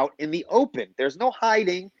are out in the open. There's no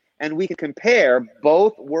hiding, and we can compare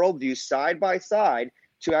both worldviews side by side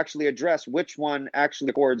to actually address which one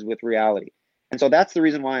actually accords with reality. And so that's the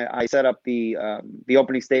reason why I set up the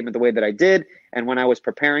opening statement the way that I did. And when I was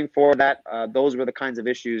preparing for that, those were the kinds of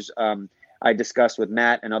issues I discussed with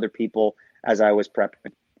Matt and other people as I was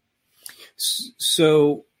prepping.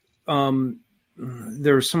 So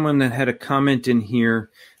there was someone that had a comment in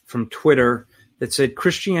here from Twitter that said,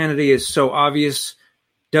 Christianity is so obvious,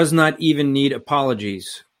 does not even need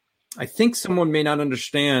apologies. I think someone may not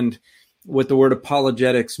understand what the word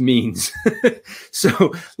apologetics means.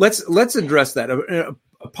 So let's address that.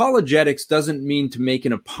 Apologetics doesn't mean to make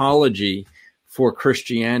an apology for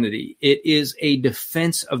Christianity. It is a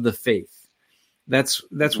defense of the faith. That's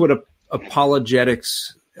what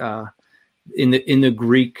apologetics in the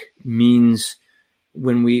Greek means.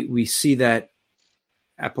 When we see that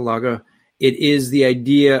apologia, it is the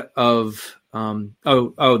idea of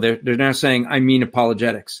they're now saying I mean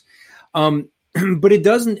apologetics. But it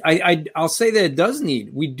doesn't. I'll say that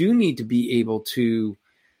we do need to be able to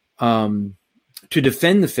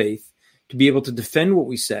defend the faith, to be able to defend what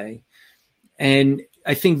we say, and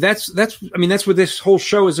I think that's what this whole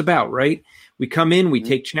show is about, right? We come in, we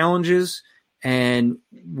take challenges, and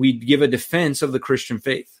we give a defense of the Christian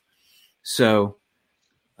faith. So,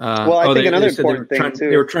 I think another important thing too.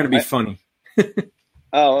 They were trying to be funny.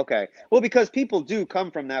 Oh, okay. Well, because people do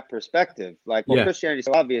come from that perspective. Like, well, Christianity is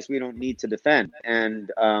so obvious, we don't need to defend.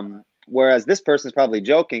 And whereas this person is probably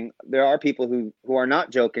joking, there are people who are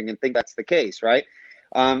not joking and think that's the case, right?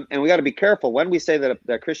 And we got to be careful when we say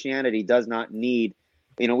that Christianity does not need,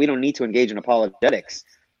 we don't need to engage in apologetics.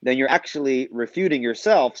 Then you're actually refuting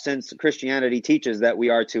yourself, since Christianity teaches that we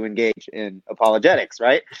are to engage in apologetics,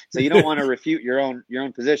 right? So you don't want to refute your own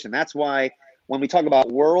position. That's why when we talk about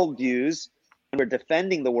worldviews, we're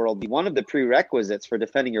defending the worldview. One of the prerequisites for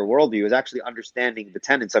defending your worldview is actually understanding the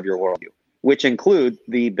tenets of your worldview, which include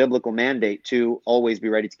the biblical mandate to always be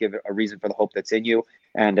ready to give a reason for the hope that's in you.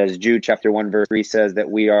 And as Jude chapter 1, verse 3 says, that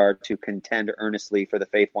we are to contend earnestly for the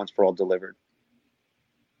faith once for all delivered.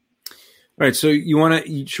 All right. So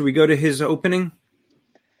should we go to his opening?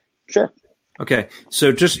 Sure. Okay.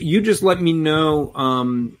 So just let me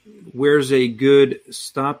know where's a good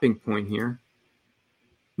stopping point here.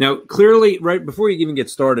 Now, clearly, right before you even get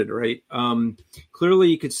started, right? Clearly,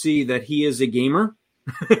 you could see that he is a gamer.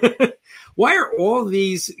 Why are all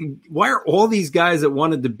these guys that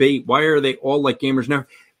want to debate? Why are they all like gamers? Now,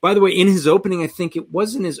 by the way, in his opening, I think it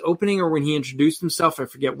was in his opening or when he introduced himself, I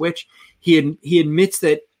forget which. He admits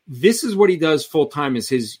that this is what he does full time, is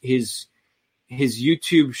his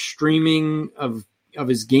YouTube streaming of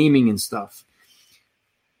his gaming and stuff.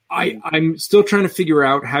 I'm still trying to figure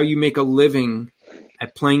out how you make a living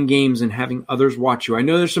at playing games and having others watch you. I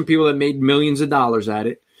know there's some people that made millions of dollars at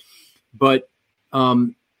it, but I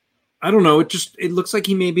don't know. It looks like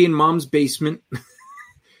he may be in mom's basement.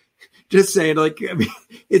 Just saying,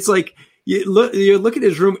 it's like you look at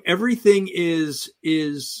his room. Everything is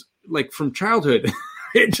like from childhood.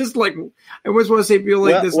 It's just like I always want to say, people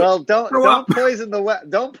like this. Well, don't poison the well.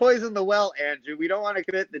 Don't poison the well, Andrew. We don't want to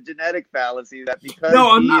commit the genetic fallacy that because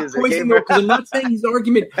I'm not poisoning the well, because I'm not saying his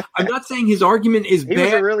argument. I'm not saying his argument is bad. He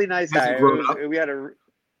was a really nice guy.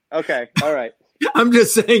 Okay, all right. I'm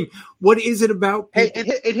just saying, what is it about people?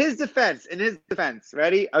 Hey, in his defense,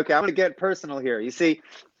 ready? Okay, I'm going to get personal here. You see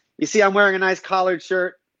I'm wearing a nice collared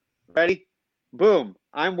shirt. Ready? Boom.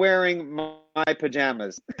 I'm wearing my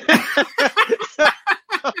pajamas.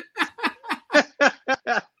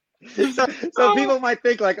 So people might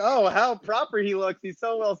think like, oh, how proper he looks. He's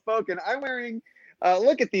so well spoken. I'm wearing.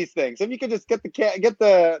 Look at these things. If you could just get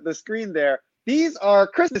the screen there. These are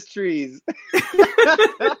Christmas trees.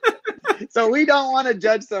 So we don't want to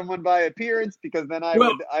judge someone by appearance, because then I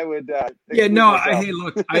would. Yeah, no. Hey,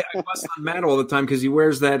 look, I bust on Matt all the time because he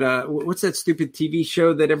wears that. What's that stupid TV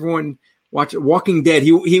show that everyone watches? Walking Dead.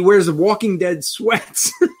 He wears the Walking Dead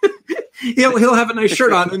sweats. He'll have a nice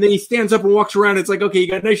shirt on, and then he stands up and walks around. It's like, okay, you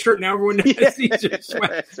got a nice shirt now. Everyone sees your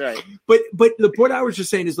sweat. That's right. But the point I was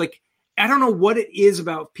just saying is, like, I don't know what it is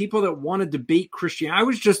about people that want to debate Christianity. I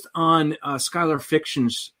was just on Skylar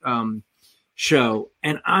Fiction's show,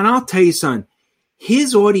 and I'll tell you, son,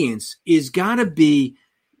 his audience is got to be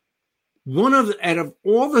one of out of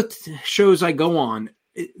all the shows I go on.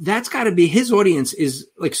 That's got to be his audience. Is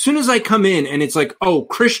like, as soon as I come in and it's like, oh,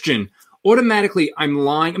 Christian, automatically I'm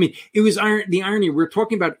lying. I mean, it was the irony. We're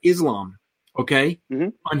talking about Islam, okay,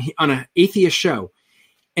 on an atheist show.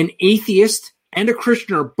 An atheist and a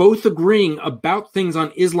Christian are both agreeing about things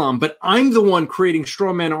on Islam, but I'm the one creating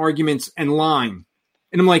straw man arguments and lying.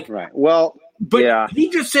 And I'm like, right. Well, but yeah. He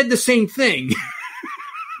just said the same thing.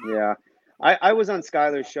 Yeah. I was on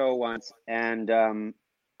Skylar's show once, and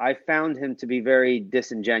I found him to be very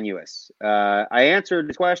disingenuous. I answered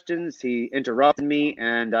his questions. He interrupted me,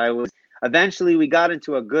 and eventually we got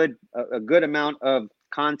into a good amount of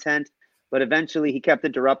content, but eventually he kept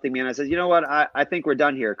interrupting me, and I said, you know what? I think we're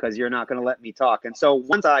done here because you're not going to let me talk. And so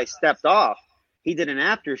once I stepped off, he did an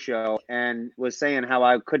after show and was saying how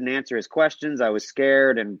I couldn't answer his questions. I was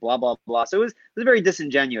scared and blah, blah, blah. So it was very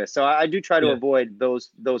disingenuous. So I do try to avoid those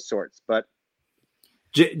sorts. But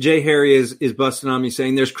Jay Harry is busting on me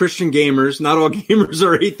saying there's Christian gamers. Not all gamers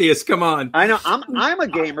are atheists. Come on. I know. I'm a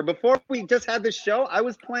gamer. Before we just had this show, I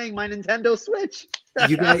was playing my Nintendo Switch.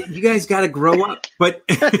 You guys got to grow up. But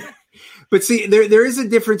but see, there is a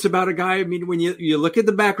difference about a guy. I mean, when you look at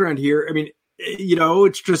the background here, I mean, you know,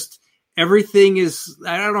 it's just everything is,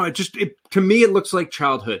 I don't know. To me, it looks like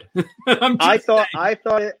childhood. I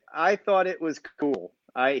thought it was cool.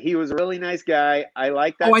 He was a really nice guy. I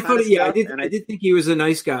like that. Oh, I thought it. Yeah, I did think he was a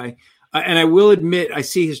nice guy. And I will admit, I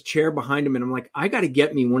see his chair behind him, and I'm like, I got to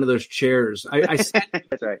get me one of those chairs. I sat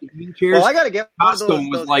that's right. Chairs. Well, I got to get one of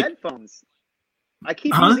those headphones. I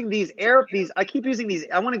keep using these. I keep using these.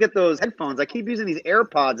 I want to get those headphones. I keep using these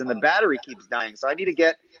AirPods, and the battery keeps dying. So I need to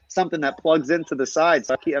get something that plugs into the side,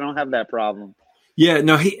 so I don't have that problem. Yeah,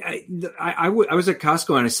 no. I was at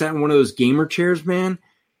Costco and I sat in one of those gamer chairs, man.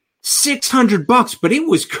 $600, but it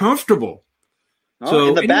was comfortable. Oh, so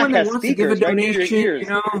in the anyone back that has wants to give a donation, you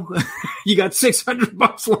know, you got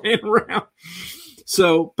 $600 laying around.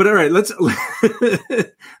 So, but all right,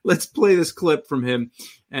 let's play this clip from him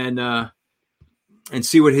and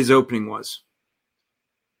see what his opening was.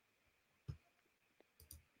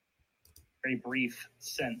 Very brief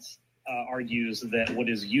sense argues that what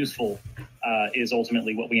is useful is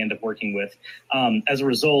ultimately what we end up working with. As a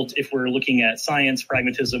result, if we're looking at science,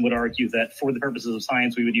 pragmatism would argue that for the purposes of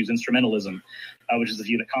science, we would use instrumentalism, which is the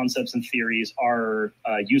view that concepts and theories are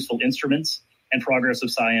useful instruments, and progress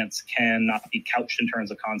of science cannot be couched in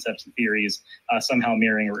terms of concepts and theories somehow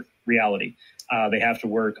mirroring reality. They have to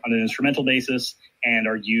work on an instrumental basis and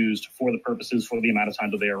are used for the purposes for the amount of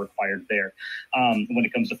time that they are required there. When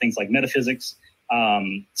it comes to things like metaphysics,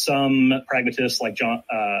 some pragmatists like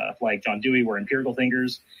John Dewey were empirical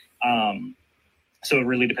thinkers. So it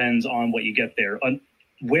really depends on what you get there.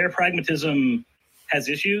 Where pragmatism has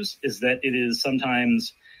issues is that it is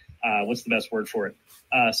sometimes, what's the best word for it?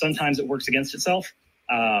 Sometimes it works against itself.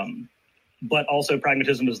 But also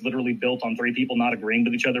pragmatism is literally built on three people not agreeing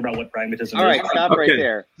with each other about what pragmatism is. All right, stop right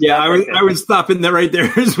there. Yeah, I was stopping there right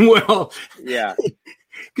there as well. Yeah.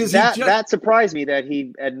 Because that surprised me that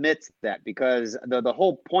he admits that, because the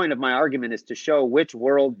whole point of my argument is to show which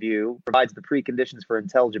worldview provides the preconditions for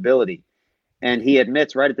intelligibility. And he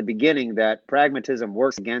admits right at the beginning that pragmatism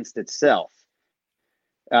works against itself.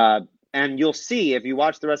 And you'll see if you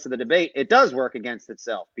watch the rest of the debate, it does work against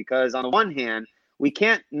itself, because on the one hand, we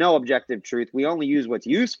can't know objective truth. We only use what's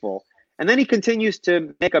useful. And then he continues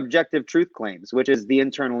to make objective truth claims, which is the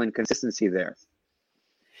internal inconsistency there.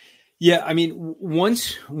 Yeah, I mean,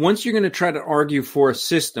 once you're going to try to argue for a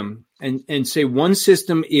system and say one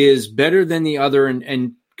system is better than the other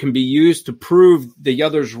and can be used to prove the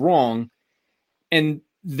other's wrong, and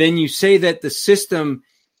then you say that the system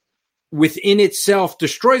within itself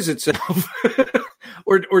destroys itself,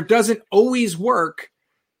 or doesn't always work,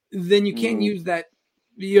 then you can't use that.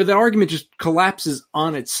 The argument just collapses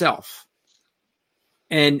on itself.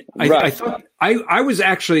 And I thought I was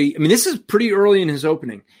actually, I mean, this is pretty early in his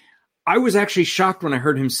opening. I was actually shocked when I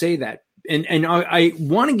heard him say that. And I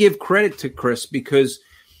want to give credit to Chris, because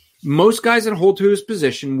most guys that hold to his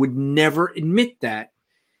position would never admit that.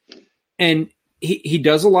 And he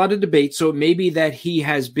does a lot of debate. So it may be that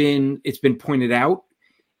it's been pointed out.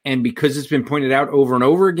 And because it's been pointed out over and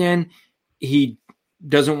over again, he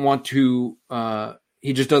doesn't want to,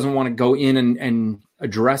 he just doesn't want to go in and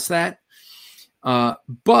address that.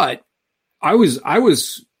 But I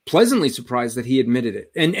was pleasantly surprised that he admitted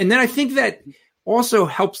it. And then I think that also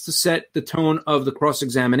helps to set the tone of the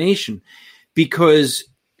cross-examination, because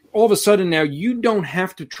all of a sudden now you don't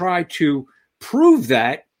have to try to prove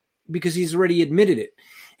that, because he's already admitted it.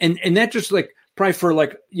 And that just probably for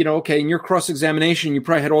okay, in your cross-examination, you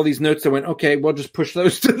probably had all these notes that went, okay, well, just push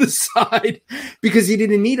those to the side, because he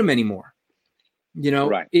didn't need them anymore.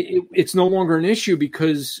 Right. It's no longer an issue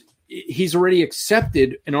because he's already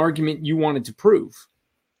accepted an argument you wanted to prove.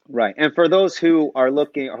 Right. And for those who are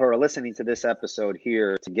listening to this episode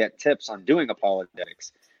here to get tips on doing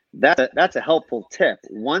apologetics, that's a helpful tip.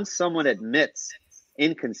 Once someone admits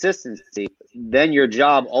inconsistency, then your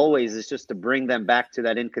job always is just to bring them back to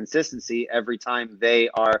that inconsistency every time they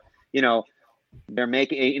are, they're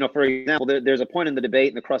making, for example, there's a point in the debate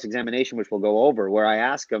in the cross-examination, which we'll go over, where I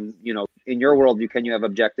ask him, in your worldview, can you have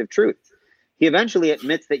objective truth? He eventually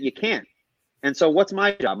admits that you can't. And so what's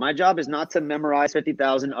my job? My job is not to memorize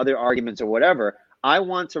 50,000 other arguments or whatever. I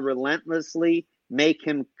want to relentlessly make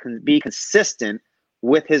him be consistent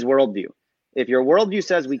with his worldview. If your worldview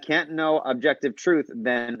says we can't know objective truth,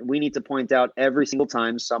 then we need to point out every single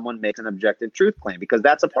time someone makes an objective truth claim, because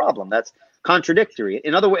that's a problem. That's contradictory.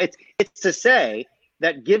 In other words, it's to say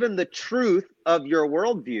that given the truth of your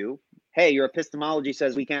worldview, hey, your epistemology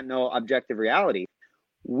says we can't know objective reality,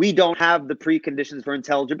 we don't have the preconditions for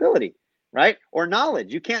intelligibility, right? Or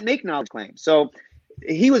knowledge. You can't make knowledge claims. So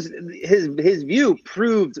his view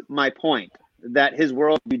proved my point, that his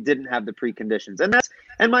worldview didn't have the preconditions.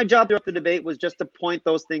 And my job throughout the debate was just to point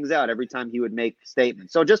those things out every time he would make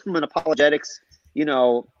statements. So just from an apologetics,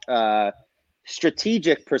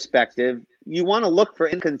 strategic perspective, you want to look for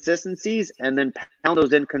inconsistencies and then pound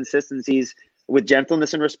those inconsistencies with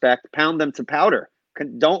gentleness and respect, pound them to powder.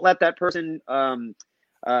 Don't let that person,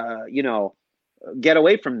 get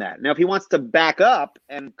away from that. Now, if he wants to back up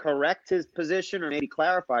and correct his position or maybe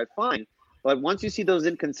clarify, fine. But once you see those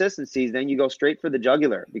inconsistencies, then you go straight for the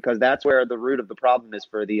jugular, because that's where the root of the problem is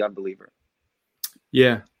for the unbeliever.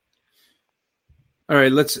 Yeah. All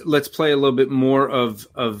right, let's play a little bit more of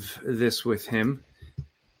this with him.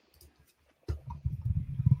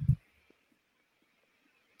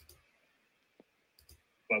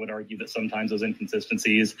 I would argue that sometimes those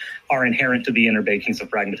inconsistencies are inherent to the inner bakings of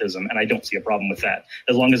pragmatism, and I don't see a problem with that.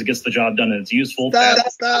 As long as it gets the job done and it's useful. Stop.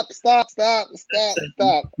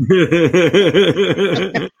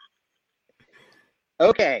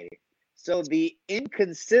 Okay, so the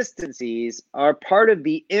inconsistencies are part of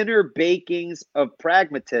the inner bakings of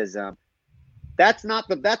pragmatism. That's not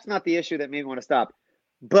the issue that made me want to stop,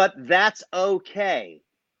 but that's okay.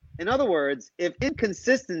 In other words, if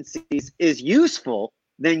inconsistencies is useful,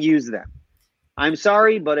 then use them. I'm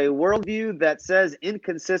sorry, but a worldview that says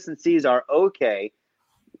inconsistencies are okay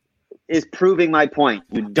is proving my point.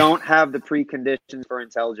 You don't have the preconditions for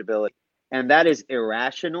intelligibility. And that is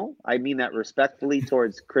irrational. I mean that respectfully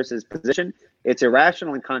towards Chris's position. It's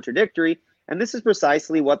irrational and contradictory. And this is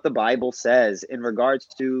precisely what the Bible says in regards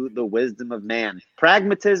to the wisdom of man.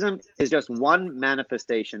 Pragmatism is just one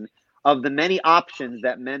manifestation of the many options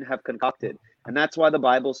that men have concocted. And that's why the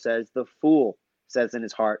Bible says the fool says in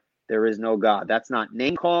his heart, there is no God. That's not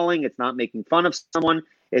name calling. It's not making fun of someone.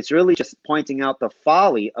 It's really just pointing out the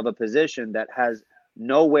folly of a position that has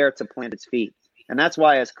nowhere to plant its feet. And that's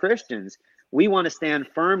why as Christians, we want to stand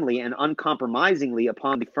firmly and uncompromisingly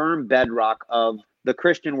upon the firm bedrock of the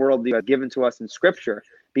Christian worldview given to us in Scripture,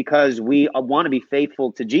 because we want to be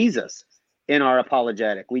faithful to Jesus in our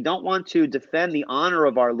apologetic. We don't want to defend the honor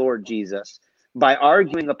of our Lord Jesus by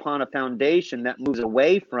arguing upon a foundation that moves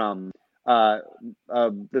away from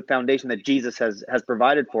the foundation that Jesus has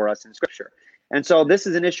provided for us in Scripture. And so this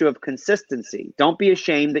is an issue of consistency. Don't be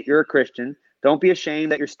ashamed that you're a Christian. Don't be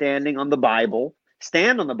ashamed that you're standing on the Bible.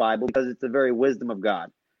 Stand on the Bible, because it's the very wisdom of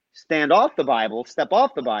God. Stand off the Bible, step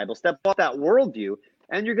off that worldview,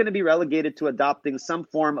 and you're going to be relegated to adopting some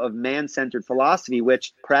form of man-centered philosophy,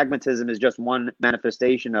 which pragmatism is just one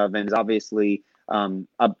manifestation of, and is obviously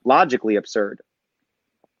logically absurd.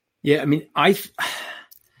 Yeah, I mean,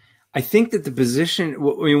 I think that the position,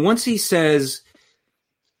 I mean, once he says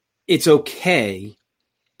it's okay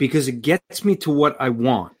because it gets me to what I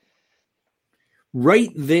want,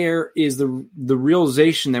 right there is the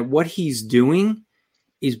realization that what he's doing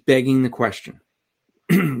is begging the question.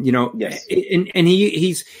 Yes. And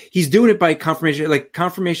he's doing it by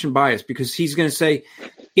confirmation bias, because he's going to say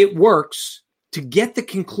it works to get the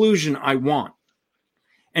conclusion I want.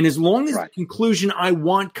 And as long as the conclusion I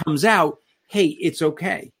want comes out, hey, it's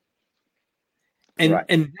okay. And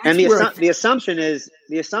the assumption is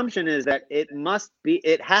that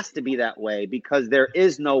it has to be that way, because there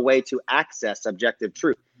is no way to access objective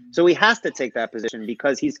truth. So he has to take that position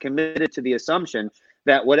because he's committed to the assumption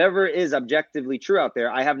that whatever is objectively true out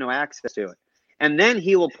there, I have no access to it. And then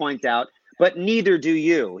he will point out, but neither do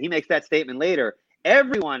you. He makes that statement later.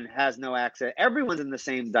 Everyone has no access. Everyone's in the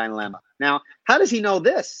same dilemma. Now, how does he know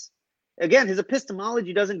this? Again, his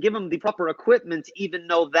epistemology doesn't give him the proper equipment to even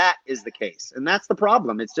know that is the case. And that's the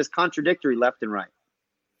problem. It's just contradictory left and right.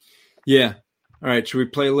 Yeah. All right. Should we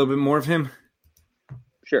play a little bit more of him?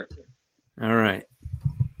 Sure. All right.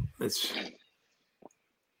 Let's...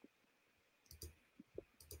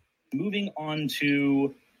 Moving on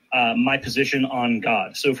to my position on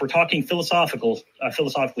God. So if we're talking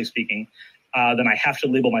philosophically speaking, then I have to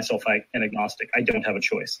label myself an agnostic. I don't have a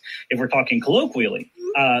choice. If we're talking colloquially,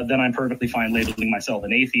 then I'm perfectly fine labeling myself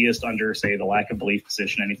an atheist under, say, the lack of belief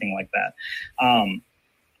position, anything like that.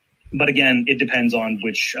 But again, it depends on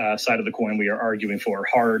which side of the coin we are arguing for,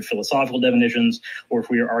 hard philosophical definitions, or if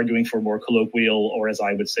we are arguing for more colloquial, or as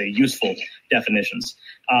I would say, useful definitions.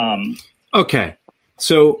 Okay.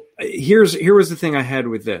 So here was the thing I had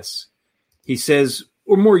with this. He says,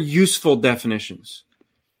 or more useful definitions.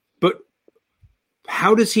 But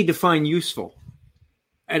how does he define useful?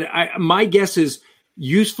 And my guess is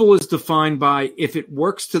useful is defined by if it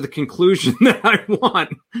works to the conclusion that I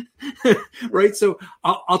want, right? So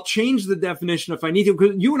I'll change the definition if I need to.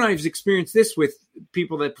 Because you and I have experienced this with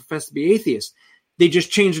people that profess to be atheists. They just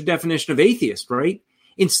change the definition of atheist, right?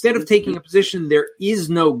 Instead of taking a position there is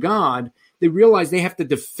no God, they realize they have to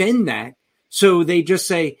defend that. So they just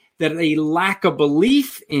say that they lack a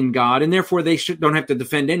belief in God, and therefore they don't have to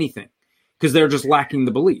defend anything because they're just lacking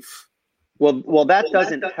the belief. Well, that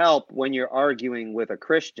doesn't help when you're arguing with a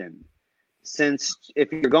Christian, since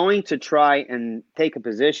if you're going to try and take a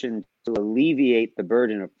position to alleviate the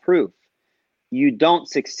burden of proof, you don't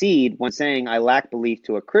succeed when saying I lack belief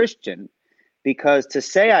to a Christian, because to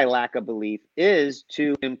say I lack a belief is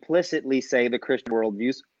to implicitly say the Christian worldview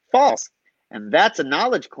is false. And that's a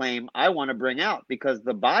knowledge claim I want to bring out, because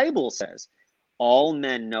the Bible says all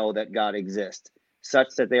men know that God exists, such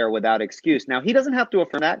that they are without excuse. Now, he doesn't have to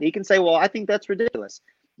affirm that. He can say, well, I think that's ridiculous.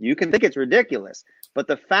 You can think it's ridiculous. But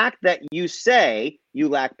the fact that you say you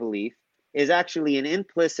lack belief is actually an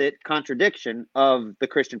implicit contradiction of the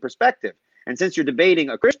Christian perspective. And since you're debating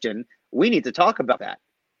a Christian, we need to talk about that.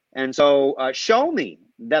 And so show me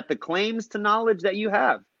that the claims to knowledge that you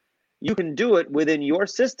have, you can do it within your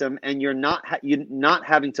system, and you're not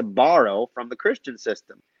having to borrow from the Christian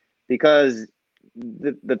system, because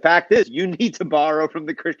the fact is you need to borrow from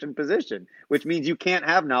the Christian position, which means you can't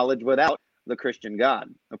have knowledge without the Christian God.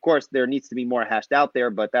 Of course, there needs to be more hashed out there,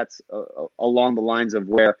 but that's along the lines of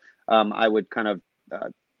where I would kind of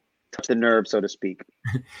touch the nerve, so to speak.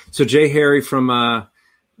 So Jay Harry from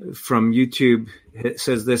YouTube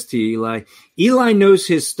says this to Eli. Eli knows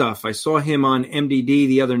his stuff. I saw him on MDD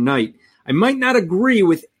the other night. I might not agree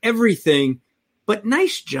with everything, but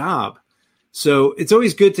nice job. So it's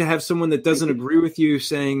always good to have someone that doesn't agree with you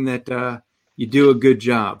saying that you do a good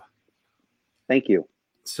job. Thank you.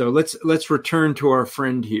 So let's return to our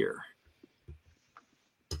friend here.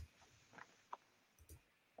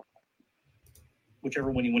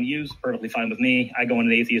 Whichever one you want to use, perfectly fine with me. I go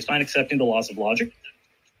into atheist, fine, accepting the laws of logic,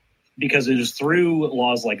 because it is through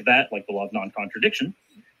laws like that, like the law of non-contradiction,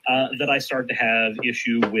 that I start to have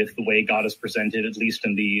issue with the way God is presented, at least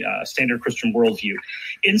in the standard Christian worldview.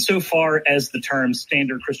 Insofar as the term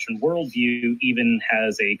standard Christian worldview even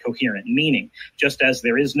has a coherent meaning. Just as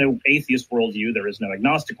there is no atheist worldview, there is no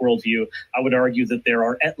agnostic worldview, I would argue that there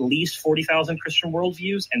are at least 40,000 Christian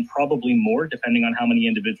worldviews, and probably more, depending on how many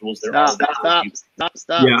individuals there are. Stop.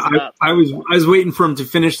 I was waiting for him to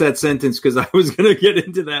finish that sentence because I was going to get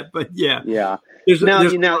into that, but yeah. Yeah. Now,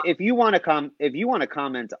 if you want to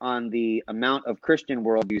comment on the amount of Christian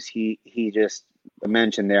worldviews he just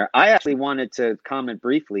mentioned there, I actually wanted to comment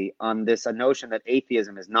briefly on this notion that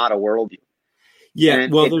atheism is not a worldview. Yeah,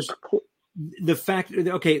 and well, there's the fact.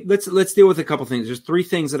 Okay, let's deal with a couple things. There's three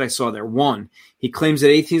things that I saw there. One, he claims that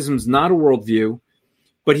atheism is not a worldview,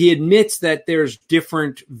 but he admits that there's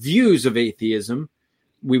different views of atheism.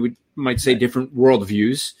 might say different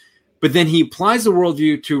worldviews. But then he applies the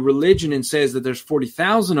worldview to religion and says that there's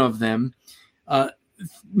 40,000 of them,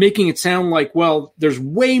 making it sound like, well, there's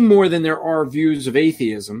way more than there are views of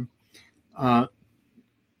atheism. I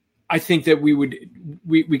think that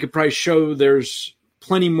we could probably show there's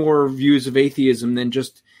plenty more views of atheism than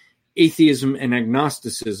just atheism and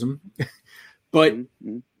agnosticism. But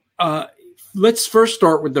let's first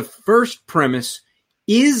start with the first premise.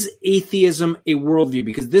 Is atheism a worldview?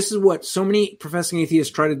 Because this is what so many professing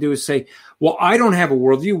atheists try to do, is say, well, I don't have a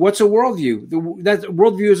worldview. What's a worldview? That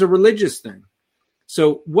worldview is a religious thing.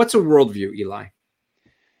 So what's a worldview, Eli?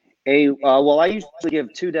 Well, I usually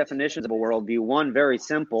give two definitions of a worldview. One very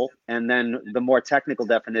simple, and then the more technical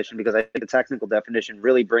definition, because I think the technical definition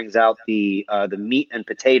really brings out the meat and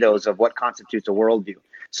potatoes of what constitutes a worldview.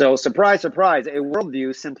 So, surprise, surprise, a worldview,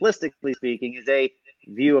 simplistically speaking, is a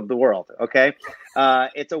view of the world. Okay,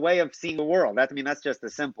 it's a way of seeing the world. That's just a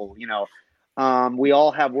simple. We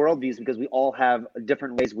all have worldviews because we all have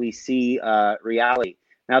different ways we see reality.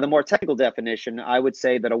 Now, the more technical definition, I would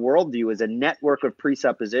say that a worldview is a network of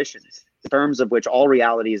presuppositions, in terms of which all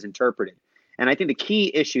reality is interpreted. And I think the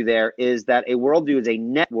key issue there is that a worldview is a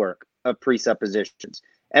network of presuppositions.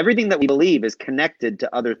 Everything that we believe is connected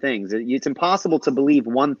to other things. It's impossible to believe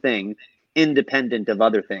one thing independent of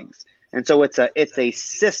other things. And so it's a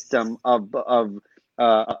system of a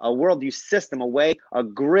worldview system, a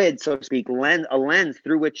grid, so to speak, a lens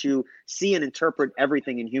through which you see and interpret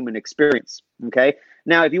everything in human experience. Okay.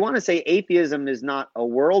 Now, if you want to say atheism is not a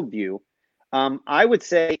worldview, I would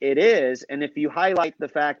say it is. And if you highlight the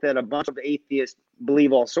fact that a bunch of atheists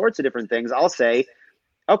believe all sorts of different things, I'll say,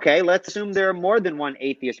 okay, let's assume there are more than one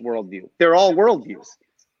atheist worldview. They're all worldviews,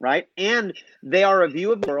 right? And they are a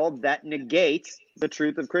view of the world that negates the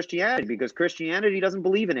truth of Christianity, because Christianity doesn't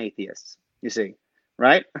believe in atheists, you see,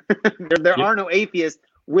 right? there are no atheists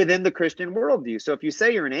within the Christian worldview. So if you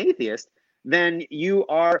say you're an atheist, then you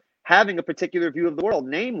are having a particular view of the world.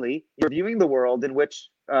 Namely, you're viewing the world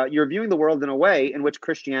in a way in which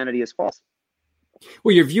Christianity is false.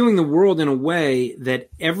 Well, you're viewing the world in a way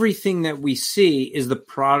that everything that we see is the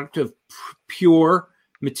product of pure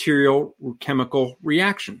material chemical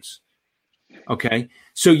reactions. Okay?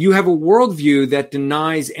 So you have a worldview that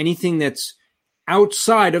denies anything that's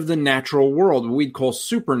outside of the natural world, what we'd call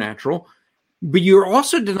supernatural, but you're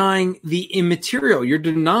also denying the immaterial. You're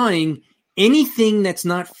denying anything that's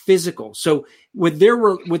not physical. So what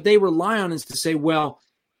they rely on is to say, well,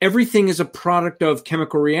 everything is a product of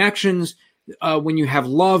chemical reactions. When you have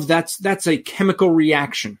love, that's a chemical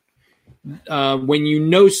reaction. When you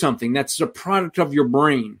know something, that's a product of your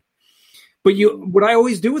brain. But what I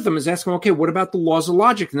always do with them is ask them, okay, what about the laws of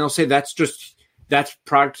logic? And they'll say that's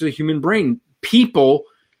product of the human brain. People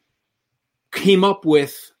came up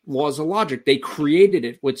with laws of logic. They created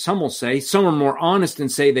it, what some will say. Some are more honest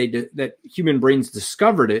and say that human brains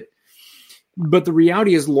discovered it. But the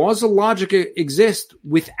reality is laws of logic exist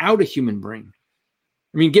without a human brain.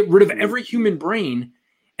 I mean, get rid of every human brain,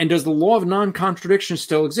 and does the law of non-contradiction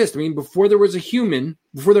still exist? I mean, before there was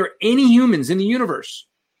before there were any humans in the universe,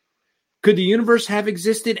 could the universe have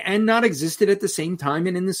existed and not existed at the same time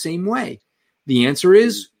and in the same way? The answer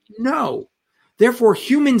is no. Therefore,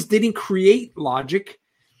 humans didn't create logic.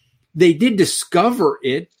 They did discover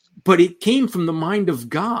it, but it came from the mind of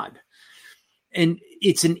God. And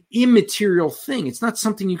it's an immaterial thing. It's not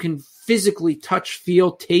something you can physically touch,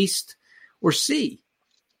 feel, taste, or see.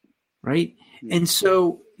 Right? And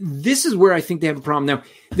so this is where I think they have a problem. Now,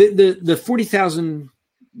 the 40,000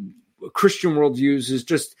 Christian worldviews is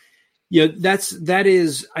just,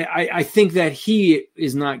 I think that he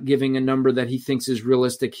is not giving a number that he thinks is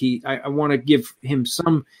realistic. I want to give him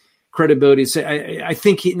some credibility. I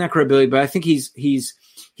think not credibility, but I think he's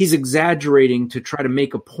exaggerating to try to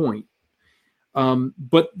make a point.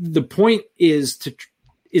 But the point is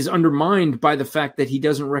undermined by the fact that he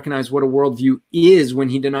doesn't recognize what a worldview is when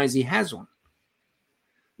he denies he has one.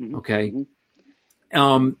 Okay.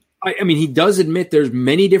 I mean, he does admit there's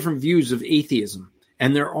many different views of atheism,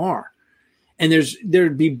 and there are. And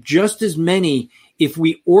there'd be just as many, if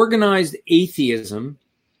we organized atheism,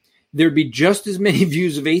 there'd be just as many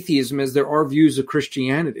views of atheism as there are views of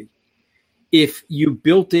Christianity. If you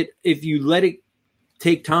built it, if you let it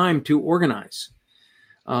take time to organize.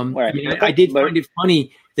 I did find it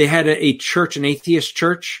funny. They had a church, an atheist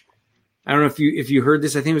church. I don't know if you heard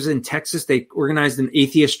this. I think it was in Texas. They organized an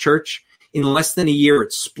atheist church. In less than a year,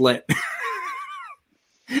 it split.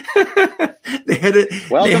 Welcome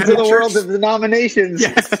to the world of denominations.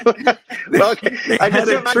 Yes. I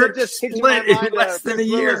just split in less than a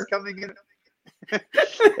year. Coming in.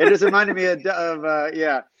 It just reminded me of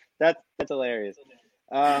that's hilarious.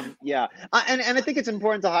 Yeah. And I think it's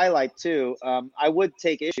important to highlight too. I would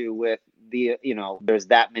take issue with there's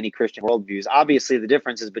that many Christian worldviews. Obviously, the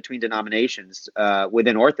differences between denominations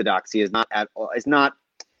within Orthodoxy is not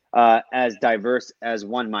as diverse as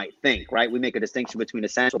one might think, right? We make a distinction between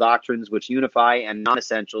essential doctrines which unify and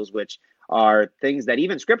non-essentials, which are things that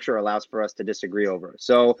even Scripture allows for us to disagree over.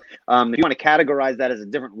 So if you want to categorize that as a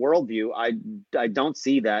different worldview, I don't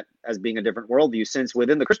see that as being a different worldview, since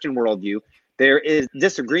within the Christian worldview, there is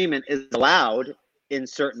disagreement is allowed in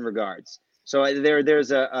certain regards. So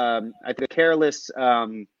there's I think a careless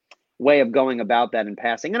way of going about that in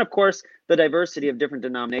passing. And of course, the diversity of different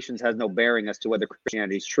denominations has no bearing as to whether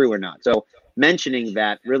Christianity is true or not. So mentioning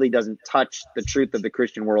that really doesn't touch the truth of the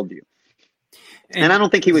Christian worldview. And I don't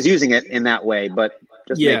think he was using it in that way, but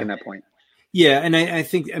just making that point. Yeah, and I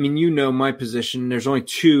think, my position. There's only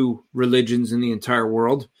two religions in the entire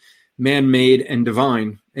world, man-made and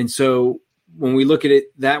divine. And so when we look at it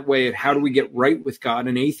that way, at how do we get right with God,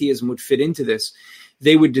 and atheism would fit into this,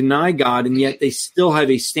 they would deny God, and yet they still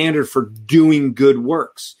have a standard for doing good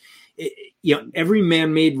works. Every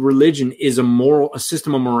man-made religion is a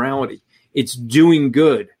system of morality. It's doing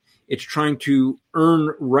good. It's trying to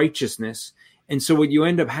earn righteousness. And so what you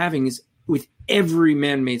end up having is, with every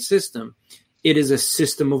man-made system, it is a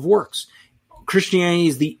system of works. Christianity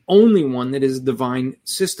is the only one that is a divine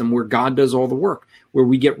system where God does all the work, where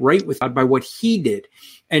we get right with God by what he did.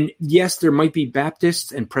 And yes, there might be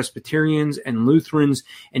Baptists and Presbyterians and Lutherans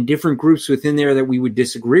and different groups within there that we would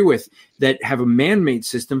disagree with that have a man-made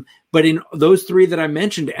system. But in those three that I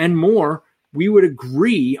mentioned and more, we would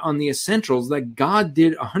agree on the essentials that God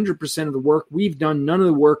did 100% of the work. We've done none of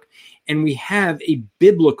the work. And we have a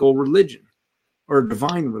biblical religion or a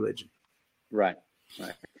divine religion. Right. All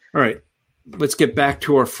right. Let's get back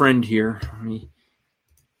to our friend here.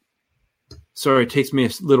 Sorry, it takes me a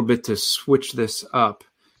little bit to switch this up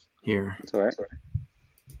here. That's all right.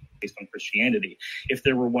 Based on Christianity. If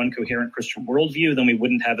there were one coherent Christian worldview, then we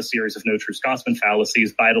wouldn't have a series of no true Scotsman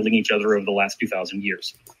fallacies battling each other over the last 2,000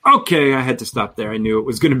 years. Okay, I had to stop there. I knew it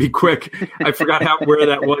was going to be quick. I forgot where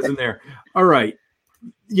that was in there. All right.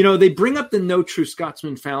 They bring up the no true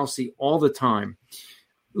Scotsman fallacy all the time.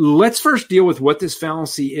 Let's first deal with what this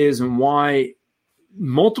fallacy is and why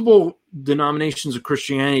multiple denominations of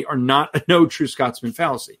Christianity are not a no true Scotsman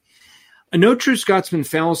fallacy. A no true Scotsman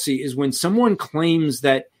fallacy is when someone claims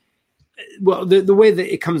that, the way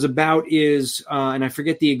that it comes about is, and I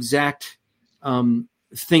forget the exact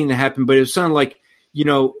thing that happened, but it was something like,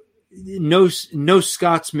 no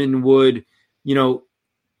Scotsman would,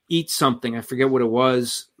 eat something. I forget what it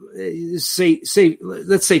was. Let's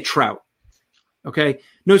say trout. Okay.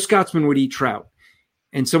 No Scotsman would eat trout.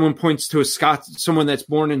 And someone points to someone that's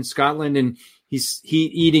born in Scotland and he's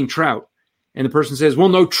eating trout. And the person says, well,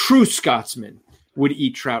 no true Scotsman would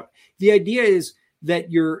eat trout. The idea is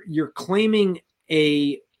that you're claiming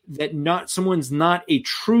that someone's not a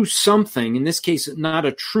true something, in this case, not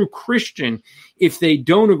a true Christian, if they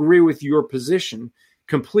don't agree with your position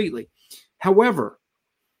completely. However,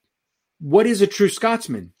 what is a true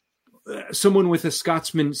Scotsman? Someone with a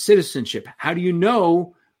Scotsman citizenship. How do you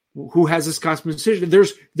know who has a Scotsman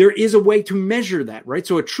citizenship? There is a way to measure that, right?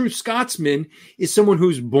 So a true Scotsman is someone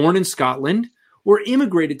who's born in Scotland or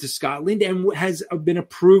immigrated to Scotland and has been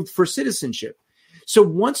approved for citizenship. So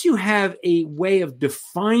once you have a way of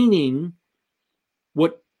defining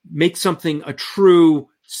what makes something a true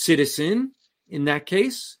citizen, in that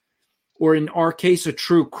case, or in our case, a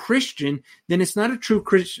true Christian, then it's not a true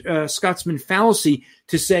Scotsman fallacy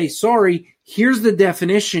to say, sorry, here's the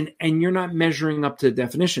definition, and you're not measuring up to the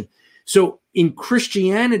definition. So in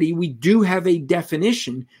Christianity, we do have a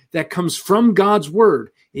definition that comes from God's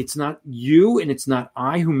word. It's not you and it's not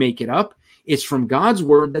I who make it up. It's from God's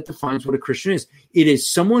word that defines what a Christian is. It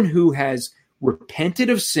is someone who has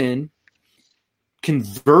repented of sin,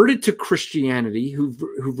 converted to Christianity,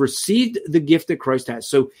 who've received the gift that Christ has.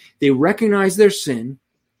 So they recognize their sin.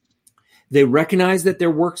 They recognize that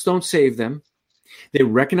their works don't save them. They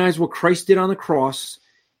recognize what Christ did on the cross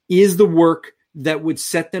is the work that would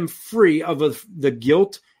set them free of the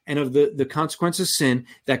guilt and of the consequence of sin,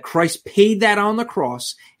 that Christ paid that on the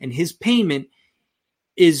cross, and his payment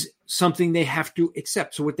is something they have to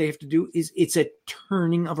accept. So what they have to do is it's a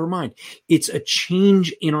turning of our mind. It's a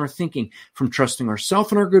change in our thinking from trusting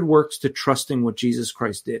ourselves and our good works to trusting what Jesus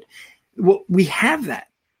Christ did. Well, we have that.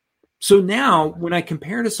 So now when I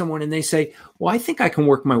compare to someone and they say, well, I think I can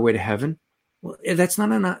work my way to heaven. Well, that's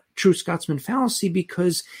not a true Scotsman fallacy,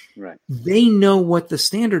 because they know what the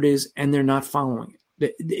standard is and they're not following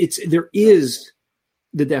it. There is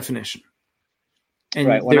the definition. And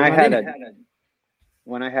right. When I had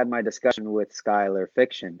when I had my discussion with Skylar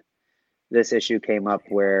Fiction, this issue came up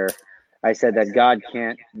where I said that God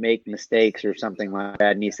can't make mistakes or something like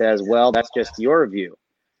that. And he says, well, that's just your view.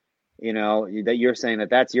 You know, that you're saying that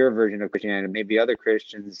that's your version of Christianity. Maybe other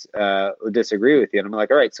Christians would disagree with you. And I'm like,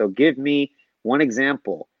 all right, so give me one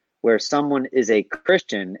example where someone is a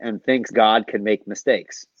Christian and thinks God can make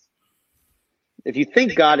mistakes. If you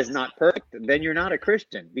think God is not perfect, then you're not a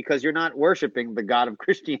Christian because you're not worshiping the God of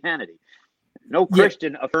Christianity. No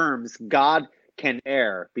Christian affirms God can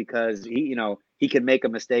err because he can make a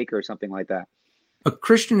mistake or something like that. A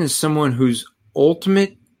Christian is someone whose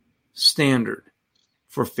ultimate standard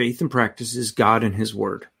for faith and practice is God and his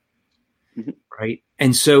word. Mm-hmm. Right?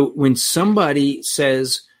 And so when somebody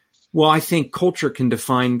says, well, I think culture can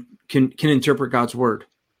interpret God's word,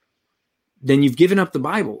 then you've given up the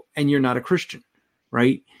Bible and you're not a Christian,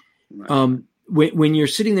 right? When you're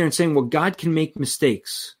sitting there and saying, well, God can make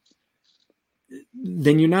mistakes,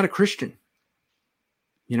 then you're not a Christian,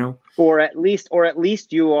 you know? Or at least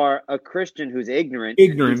you are a Christian who's ignorant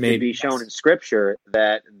maybe to be shown in Scripture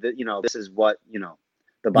that this is what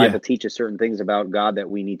the Bible teaches certain things about God that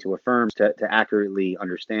we need to affirm to accurately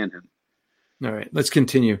understand him. All right, let's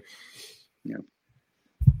continue. Yeah.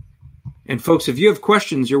 And folks, if you have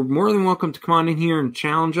questions, you're more than welcome to come on in here and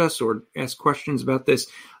challenge us or ask questions about this.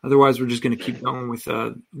 Otherwise, we're just going to keep going with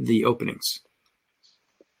the openings.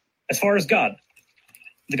 As far as God,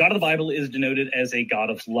 the God of the Bible is denoted as a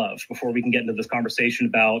God of love. Before we can get into this conversation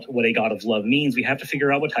about what a God of love means, we have to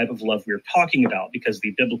figure out what type of love we're talking about, because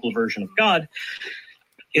the biblical version of God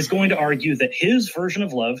is going to argue that his version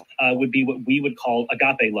of love would be what we would call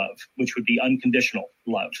agape love, which would be unconditional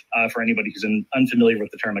love. For anybody who's unfamiliar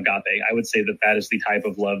with the term agape, I would say that is the type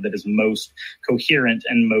of love that is most coherent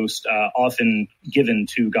and most often given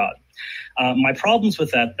to God. My problems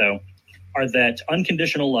with that, though, are that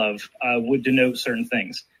unconditional love would denote certain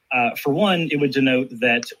things. For one, it would denote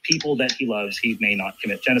that people that he loves, he may not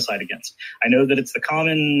commit genocide against. I know that it's the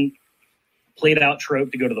common played out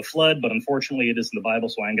trope to go to the flood, but unfortunately it is in the Bible,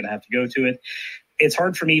 so I'm going to have to go to it. It's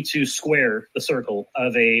hard for me to square the circle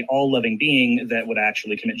of a all-loving being that would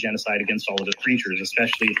actually commit genocide against all of his creatures,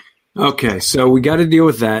 especially. Okay, so we got to deal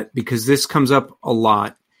with that because this comes up a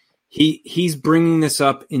lot. He's bringing this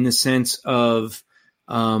up in the sense of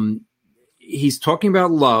he's talking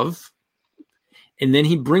about love, and then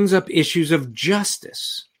he brings up issues of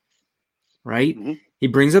justice, right? Mm-hmm. He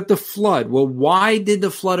brings up the flood. Well, why did the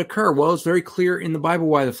flood occur? Well, it's very clear in the Bible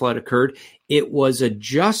why the flood occurred. It was a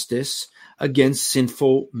justice against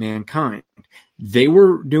sinful mankind. They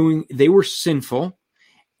were sinful,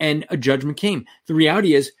 and a judgment came. The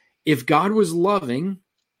reality is, if God was loving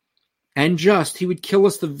and just, he would kill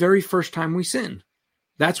us the very first time we sin.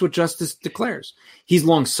 That's what justice declares. He's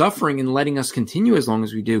long-suffering and letting us continue as long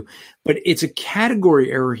as we do. But it's a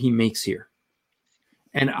category error he makes here.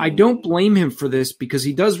 And I don't blame him for this because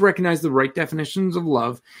he does recognize the right definitions of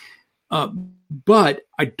love. But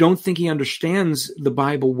I don't think he understands the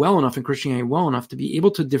Bible well enough and Christianity well enough to be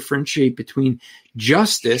able to differentiate between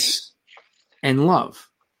justice and love.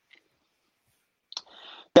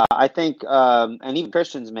 Yeah, I think, and even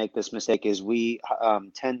Christians make this mistake, is we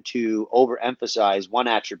tend to overemphasize one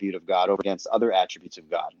attribute of God over against other attributes of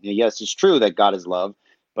God. Yes, it's true that God is love,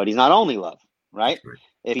 but he's not only love, right?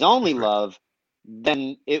 If he's only love,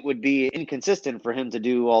 then it would be inconsistent for him to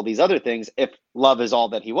do all these other things if love is all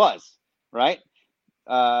that he was, right?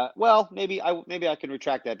 Well, maybe I can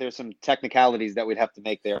retract that. There's some technicalities that we'd have to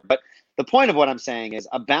make there. But the point of what I'm saying is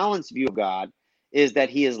a balanced view of God is that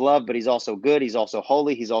he is love, but he's also good. He's also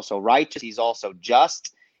holy. He's also righteous. He's also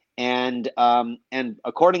just. And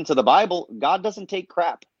according to the Bible, God doesn't take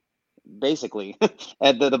crap, basically.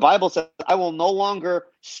 And the Bible says, I will no longer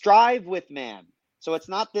strive with man. So it's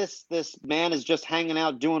not this man is just hanging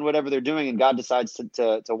out doing whatever they're doing and God decides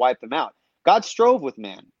to wipe them out. God strove with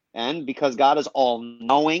man. And because God is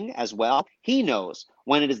all-knowing as well, he knows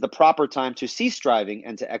when it is the proper time to cease striving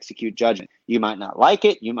and to execute judgment. You might not like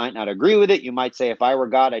it. You might not agree with it. You might say, if I were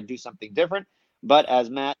God, I'd do something different. But as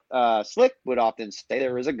Matt Slick would often say,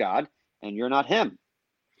 there is a God and you're not him.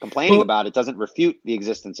 Complaining about it doesn't refute the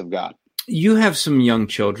existence of God. You have some young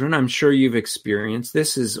children. I'm sure you've experienced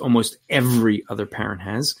this, as almost every other parent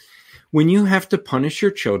has. When you have to punish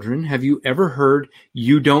your children, have you ever heard,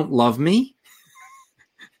 you don't love me?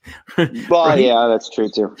 Well, right? Yeah, that's true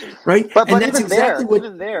too. Right? But and that's exactly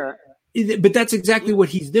But that's exactly what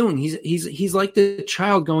he's doing. He's like the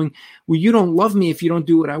child going, well, you don't love me if you don't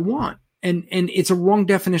do what I want. And it's a wrong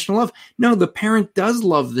definition of love. No, the parent does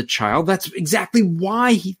love the child. That's exactly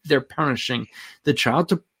why they're punishing the child,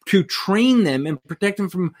 to train them and protect them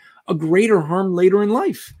from a greater harm later in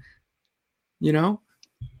life. You know,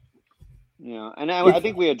 Yeah, and I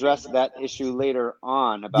think we addressed that issue later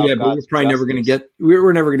on about but God's we're probably never going to justice. get.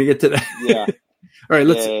 We're never going to get to that. Yeah. All right.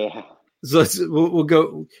 We'll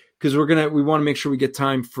go because we want to make sure we get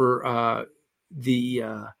time for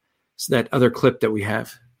that other clip that we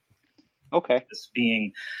have. Okay. This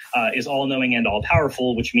being is all knowing and all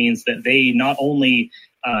powerful, which means that they not only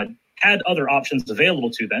had other options available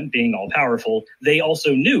to them, being all powerful, they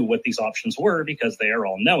also knew what these options were because they are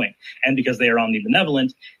all knowing. And because they are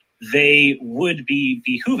omnibenevolent, they would be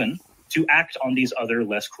behooven to act on these other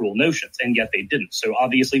less cruel notions, and yet they didn't. So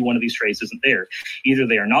obviously one of these traits isn't there. Either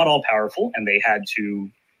they are not all powerful and they had to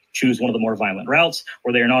choose one of the more violent routes,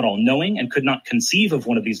 or they are not all knowing and could not conceive of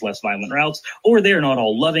one of these less violent routes, or they are not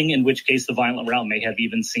all loving, in which case the violent route may have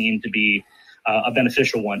even seemed to be a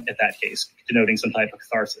beneficial one at that case, denoting some type of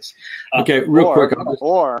catharsis. Okay, real quick.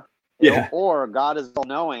 Or God is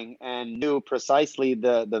all-knowing and knew precisely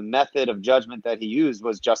the method of judgment that he used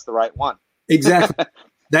was just the right one. Exactly.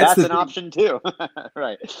 That's an option too.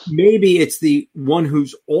 Right. Maybe it's the one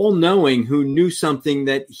who's all-knowing who knew something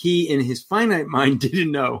that he in his finite mind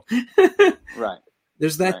didn't know. Right.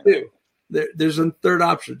 There's that too. There's a third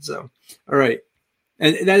option. So, all right.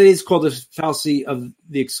 And that is called the fallacy of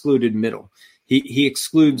the excluded middle. He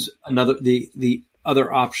excludes the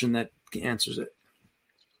other option that answers it.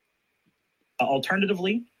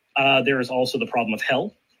 Alternatively, there is also the problem of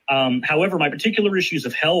hell. However, my particular issues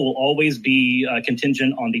of hell will always be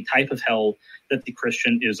contingent on the type of hell that the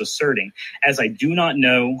Christian is asserting. As I do not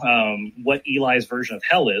know what Eli's version of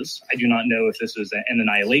hell is, I do not know if this is an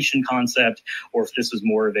annihilation concept or if this is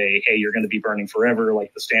more of a, hey, you're going to be burning forever,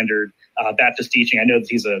 like the standard Baptist teaching. I know that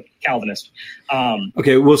he's a Calvinist.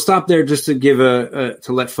 Okay, we'll stop there just to give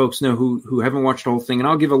to let folks know who haven't watched the whole thing, and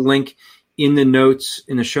I'll give a link in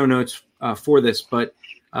the show notes for this, but.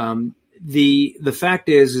 The fact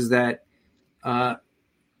is that, and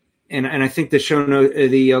I think the show note,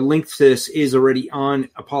 the link to this is already on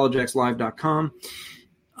apologeticslive.com.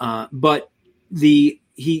 But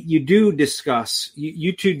you do discuss,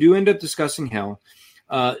 you two do end up discussing hell.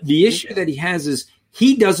 The issue that he has is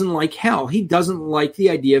he doesn't like hell. He doesn't like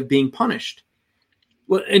the idea of being punished.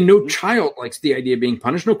 Well, and no child likes the idea of being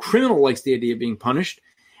punished. No criminal likes the idea of being punished.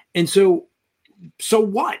 And so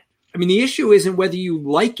what? I mean, the issue isn't whether you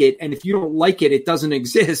like it, and if you don't like it, it doesn't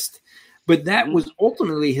exist. But that was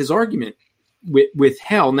ultimately his argument with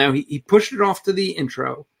hell. Now, he pushed it off to the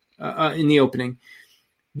intro in the opening,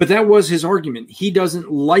 but that was his argument. He doesn't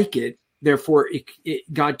like it, therefore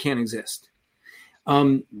God can't exist.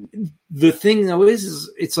 The thing, though, is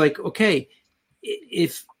it's like, okay,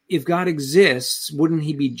 if God exists, wouldn't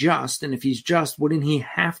he be just? And if he's just, wouldn't he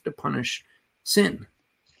have to punish sin?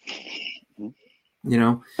 You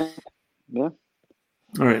know? Yeah.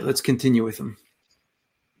 All right, let's continue with him.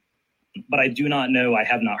 But I do not know, I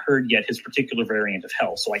have not heard yet his particular variant of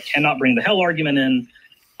hell. So I cannot bring the hell argument in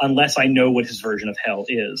unless I know what his version of hell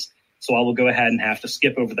is. So I will go ahead and have to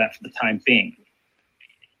skip over that for the time being.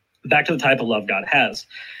 Back to the type of love God has.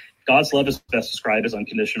 God's love is best described as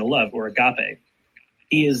unconditional love, or agape.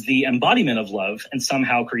 He is the embodiment of love and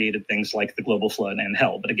somehow created things like the global flood and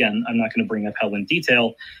hell. But again, I'm not going to bring up hell in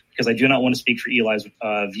detail because I do not want to speak for Eli's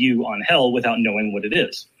view on hell without knowing what it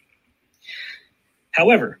is.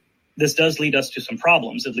 However, this does lead us to some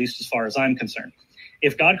problems, at least as far as I'm concerned.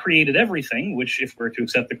 If God created everything, which if we're to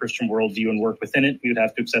accept the Christian worldview and work within it, we would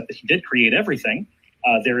have to accept that he did create everything.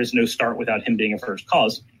 There is no start without him being a first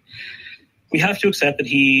cause. We have to accept that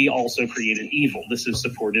he also created evil. This is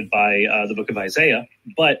supported by the book of Isaiah.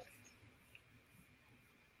 But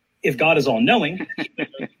if God is all-knowing, the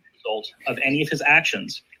result of any of his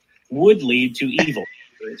actions would lead to evil,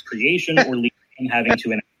 whether it's creation or lead him having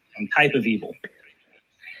to enact some type of evil.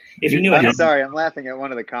 If you knew I'm sorry, I'm laughing at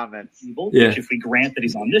one of the comments. Evil, which if we grant that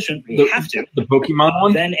he's omniscient, we have to. The Pokemon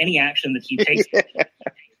one? Then any action that he takes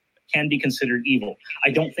can be considered evil.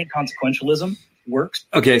 I don't think consequentialism works.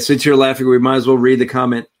 Okay, since you're laughing, we might as well read the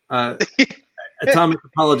comment. Atomic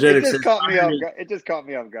Apologetics it just caught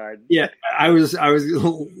me off guard. Yeah, I was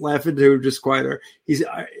laughing too, just quieter.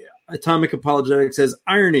 Atomic Apologetics says,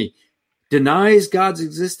 irony, denies God's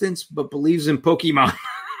existence but believes in Pokemon.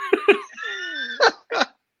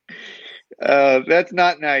 That's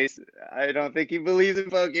not nice. I don't think he believes in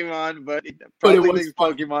Pokemon, but he probably thinks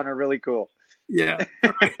Pokemon are really cool. Yeah.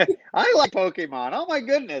 I like Pokemon. Oh my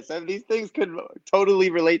goodness. These things could totally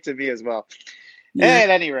relate to me as well. Yeah. At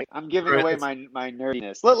any rate, I'm giving away my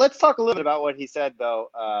nerdiness. Let's talk a little bit about what he said though.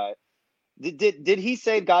 Did he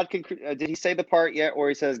say God can did he say the part yet where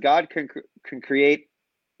he says God can create,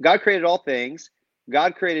 God created all things,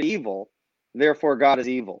 God created evil, therefore God is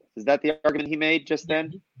evil. Is that the argument he made just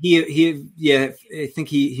then? Yeah, I think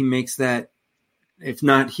he makes that. If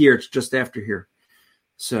not here, it's just after here.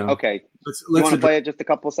 So okay, let's you want to play it just a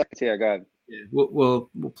couple of seconds here? Go ahead. Yeah, we'll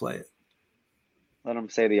play it. Let him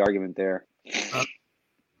say the argument there.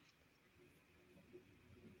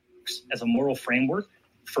 As a moral framework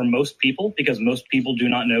for most people, because most people do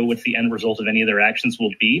not know what the end result of any of their actions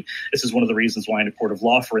will be. This is one of the reasons why in a court of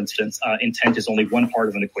law, for instance, intent is only one part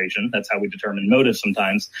of an equation. That's how we determine motive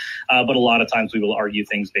sometimes. But a lot of times we will argue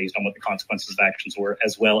things based on what the consequences of actions were,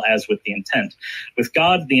 as well as with the intent. With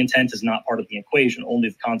God, the intent is not part of the equation, only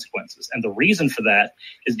the consequences. And the reason for that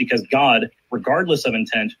is because God, regardless of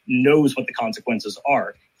intent, knows what the consequences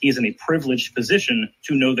are. He is in a privileged position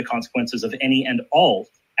to know the consequences of any and all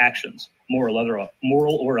actions, moral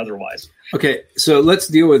or otherwise. Okay, so let's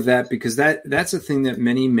deal with that, because that's a thing that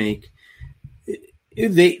many make.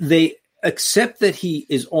 They accept that he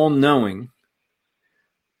is all-knowing,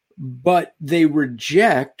 but they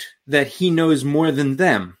reject that he knows more than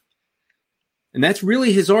them. And that's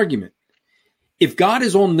really his argument. If God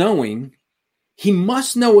is all-knowing, he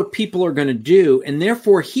must know what people are going to do, and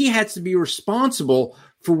therefore he has to be responsible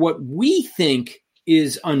for what we think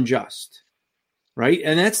is unjust. Right?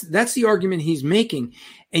 And that's the argument he's making.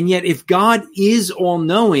 And yet, if God is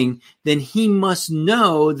all-knowing, then he must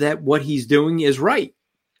know that what he's doing is right.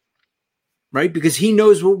 Right? Because he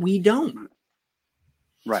knows what we don't.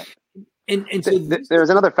 Right. And so there's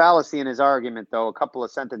another fallacy in his argument, though, a couple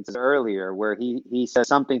of sentences earlier, where he says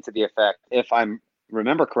something to the effect, if I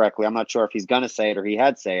remember correctly, I'm not sure if he's going to say it or he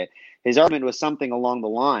had say it. His argument was something along the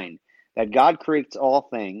line that God creates all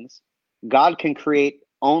things. God can create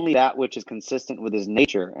only that which is consistent with his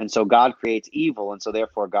nature. And so God creates evil, and so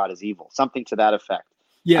therefore God is evil. Something to that effect.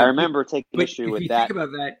 Yeah, I remember taking issue with that. Think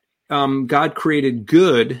about that. God created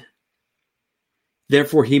good,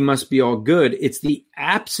 therefore he must be all good. It's the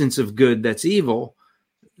absence of good that's evil.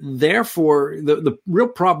 Therefore, the real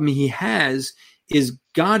problem he has is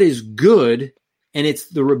God is good, and it's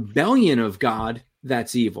the rebellion of God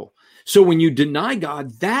that's evil. So when you deny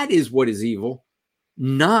God, that is what is evil,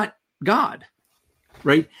 not God.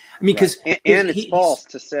 Right? I mean, because it's false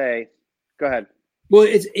to say. Go ahead. Well,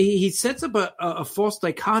 he sets up a false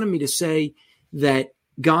dichotomy to say that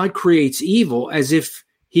God creates evil as if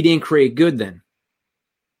he didn't create good. Then,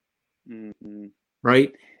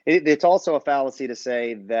 right? It's also a fallacy to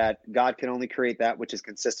say that God can only create that which is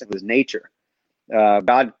consistent with his nature. I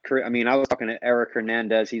was talking to Eric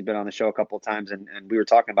Hernandez. He's been on the show a couple of times, and we were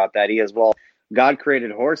talking about that. He as well. God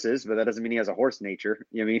created horses, but that doesn't mean he has a horse nature.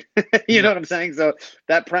 You know what I'm saying? So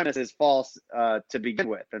that premise is false to begin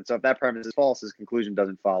with. And so if that premise is false, his conclusion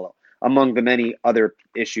doesn't follow, among the many other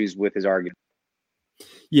issues with his argument.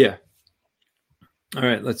 Yeah. All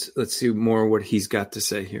right, let's see more what he's got to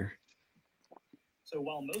say here. So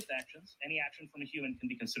while most actions, any action from a human can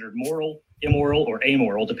be considered moral, immoral, or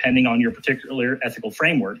amoral, depending on your particular ethical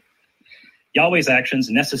framework, Yahweh's actions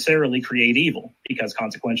necessarily create evil, because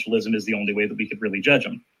consequentialism is the only way that we could really judge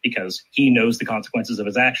him, because he knows the consequences of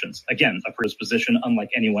his actions. Again, a predisposition unlike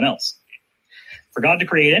anyone else. For God to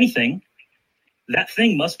create anything, that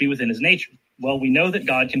thing must be within his nature. Well, we know that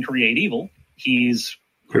God can create evil. He's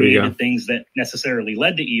created things that necessarily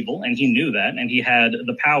led to evil, and he knew that, and he had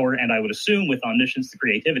the power, and I would assume with omniscience, the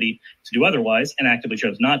creativity to do otherwise, and actively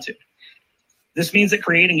chose not to. This means that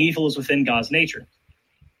creating evil is within God's nature.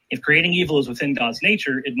 If creating evil is within God's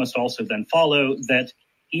nature, it must also then follow that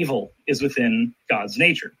evil is within God's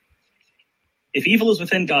nature. If evil is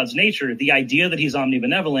within God's nature, the idea that he's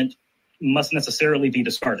omnibenevolent must necessarily be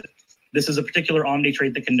discarded. This is a particular omni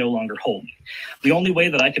trait that can no longer hold. The only way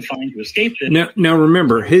that I could find to escape it... Now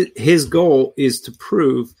remember, his goal is to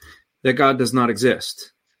prove that God does not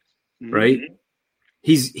exist, right? Mm-hmm.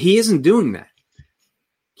 He isn't doing that.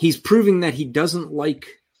 He's proving that he doesn't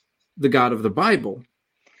like the God of the Bible,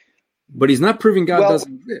 but he's not proving God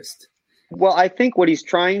doesn't exist. Well, I think what he's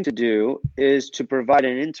trying to do is to provide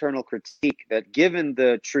an internal critique that, given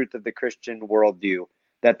the truth of the Christian worldview,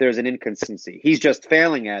 that there's an inconsistency. He's just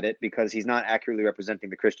failing at it because he's not accurately representing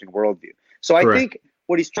the Christian worldview. So I think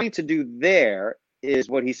what he's trying to do there is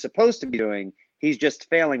what he's supposed to be doing. He's just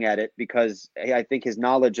failing at it because I think his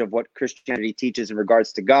knowledge of what Christianity teaches in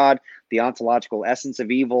regards to God, the ontological essence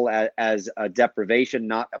of evil as a deprivation,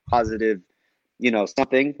 not a positive,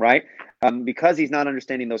 something, right? Because he's not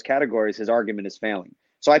understanding those categories, his argument is failing.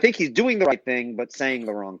 So I think he's doing the right thing, but saying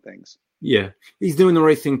the wrong things. Yeah, he's doing the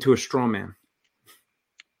right thing to a straw man.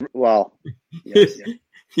 Well, yes,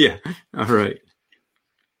 yeah. All right.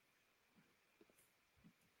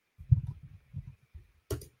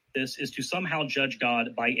 this is to somehow judge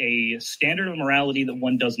God by a standard of morality that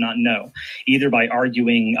one does not know, either by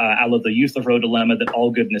arguing out of the Euthyphro dilemma that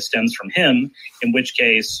all goodness stems from him, in which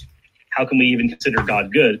case, how can we even consider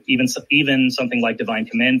God good? Even something like divine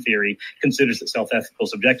command theory considers itself ethical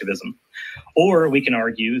subjectivism. Or we can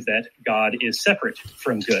argue that God is separate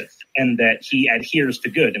from good and that he adheres to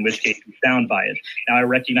good, in which case he's bound by it. Now, I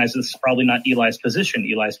recognize this is probably not Eli's position.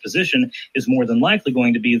 Eli's position is more than likely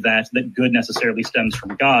going to be that good necessarily stems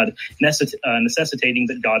from God, necessitating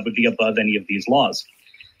that God would be above any of these laws.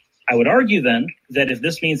 I would argue then that if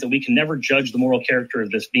this means that we can never judge the moral character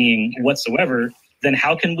of this being whatsoever, then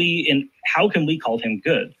how can we call him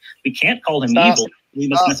good? We can't call him evil. We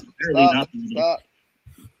must necessarily not be evil.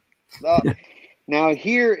 Stop. Now,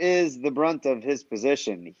 here is the brunt of his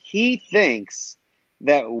position. He thinks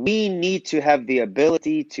that we need to have the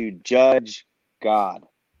ability to judge God.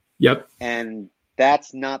 Yep. And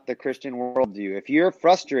that's not the Christian worldview. If you're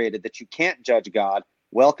frustrated that you can't judge God,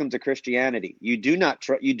 welcome to Christianity. You do not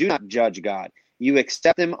judge God. You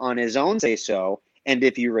accept him on his own say-so, and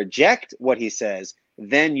if you reject what he says,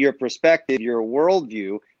 then your perspective, your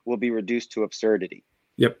worldview will be reduced to absurdity.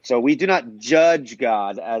 Yep. So we do not judge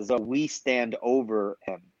God as though we stand over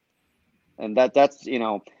him. And that's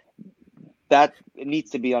that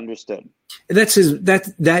needs to be understood. This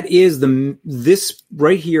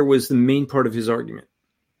right here was the main part of his argument,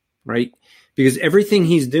 right? Because everything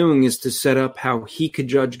he's doing is to set up how he could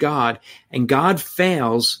judge God, and God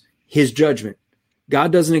fails his judgment.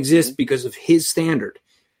 God doesn't exist because of his standard.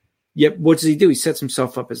 Yet what does he do? He sets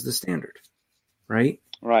himself up as the standard, right?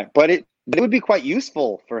 Right. But it would be quite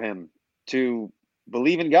useful for him to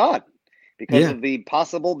believe in God because of the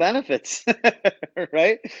possible benefits,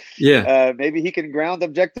 right? Yeah. Maybe he can ground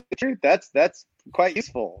objective truth. That's quite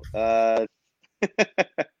useful.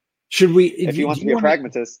 Should we? If he wants to be a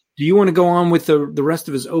pragmatist. Do you want to go on with the rest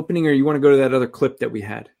of his opening, or you want to go to that other clip that we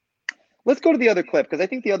had? Let's go to the other clip, because I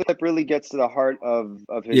think the other clip really gets to the heart of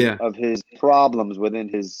his problems within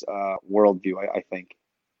his worldview, I think.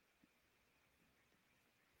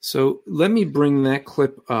 So let me bring that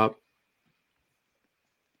clip up,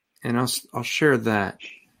 and I'll share that,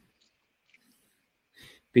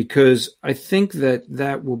 because I think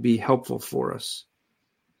that will be helpful for us.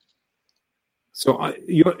 So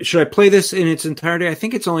should I play this in its entirety? I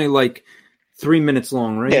think it's only like 3 minutes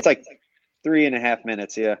long, right? Yeah, it's like 3.5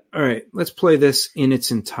 minutes, yeah. All right, let's play this in its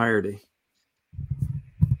entirety.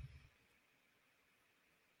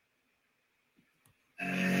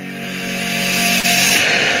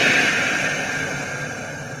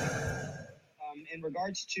 In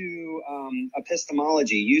regards to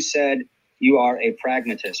epistemology, you said you are a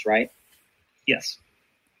pragmatist, right? Yes.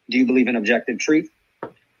 Do you believe in objective truth?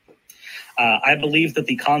 I believe that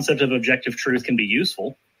the concept of objective truth can be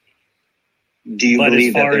useful. Do you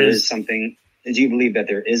believe that there is something? Do you believe that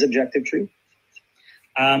there is objective truth?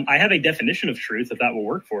 I have a definition of truth, if that will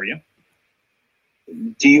work for you.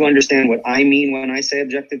 Do you understand what I mean when I say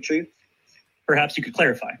objective truth? Perhaps you could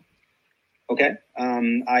clarify. Okay.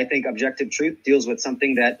 I think objective truth deals with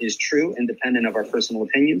something that is true, independent of our personal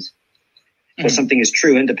opinions. So something is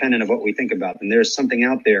true, independent of what we think about. And there's something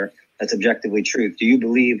out there that's objectively truth. Do you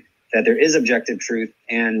believe that there is objective truth?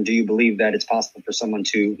 And do you believe that it's possible for someone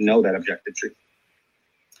to know that objective truth?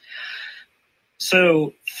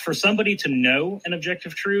 So for somebody to know an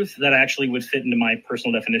objective truth, that actually would fit into my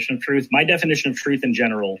personal definition of truth. My definition of truth in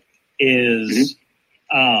general is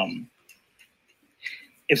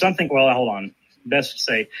if something, well, hold on. Best to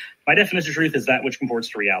say, my definition of truth is that which comports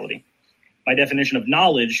to reality. My definition of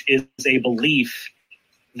knowledge is a belief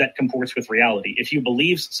that comports with reality. If you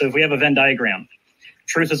believe, so if we have a Venn diagram,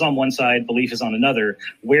 truth is on one side, belief is on another.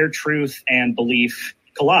 Where truth and belief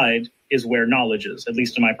collide is where knowledge is, at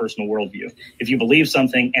least in my personal worldview. If you believe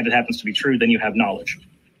something and it happens to be true, then you have knowledge.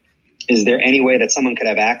 Is there any way that someone could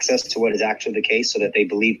have access to what is actually the case so that they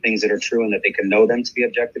believe things that are true and that they can know them to be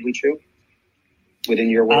objectively true within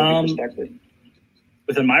your worldview perspective?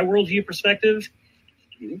 Within my worldview perspective,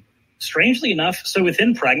 strangely enough, so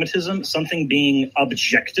within pragmatism, something being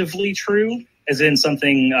objectively true, as in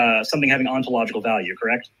something having ontological value,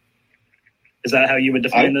 correct? Is that how you would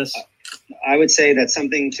define this? I would say that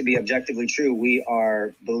something to be objectively true, we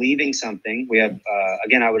are believing something. We have,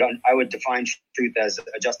 again, I would define truth as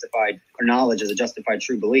a justified, or knowledge as a justified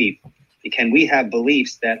true belief. Can we have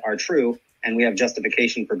beliefs that are true, and we have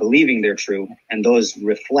justification for believing they're true, and those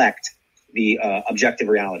reflect the objective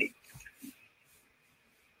reality?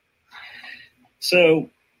 So,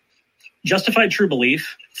 justified true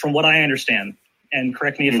belief, from what I understand, and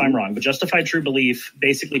correct me if I'm wrong, but justified true belief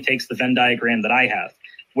basically takes the Venn diagram that I have.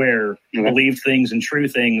 where believed things and true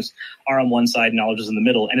things are on one side, knowledge is in the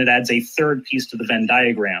middle. And it adds a third piece to the Venn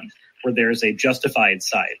diagram where there's a justified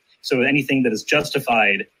side. So anything that is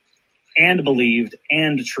justified and believed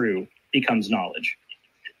and true becomes knowledge.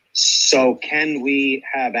 So can we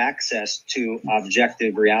have access to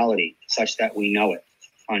objective reality such that we know it,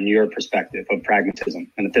 on your perspective of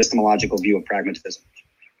pragmatism, an epistemological view of pragmatism?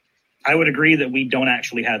 I would agree that we don't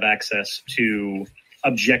actually have access to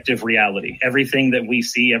objective reality. Everything that we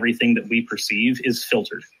see, everything that we perceive is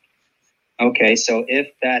filtered. Okay, so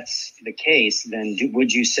if that's the case, then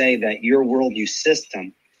would you say that your worldview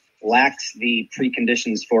system lacks the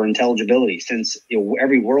preconditions for intelligibility, since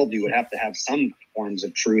every worldview would have to have some forms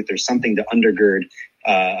of truth or something to undergird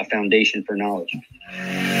a foundation for knowledge?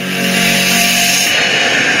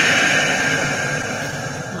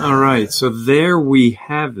 All right, so there we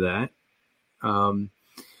have that.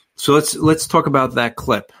 So let's talk about that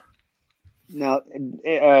clip. Now,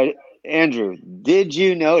 Andrew, did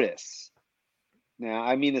you notice? Now,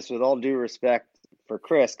 I mean this with all due respect for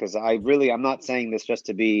Chris, because I'm not saying this just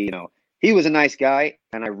to be, he was a nice guy,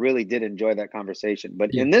 and I really did enjoy that conversation.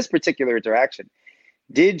 But in this particular interaction,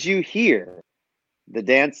 did you hear the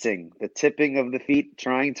dancing, the tipping of the feet,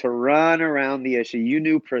 trying to run around the issue? You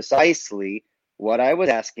knew precisely what I was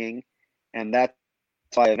asking, and that's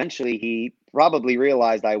why eventually he probably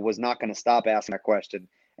realized I was not going to stop asking that question,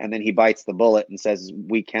 and then he bites the bullet and says,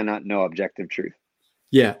 we cannot know objective truth.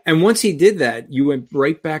 Yeah, and once he did that, you went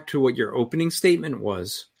right back to what your opening statement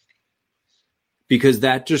was, because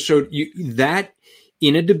that just showed you that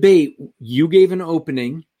in a debate, you gave an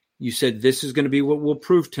opening. You said, this is going to be what we'll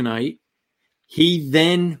prove tonight. He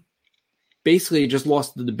then basically just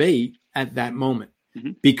lost the debate at that moment.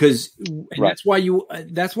 Mm-hmm. Because that's why you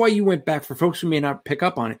went back, for folks who may not pick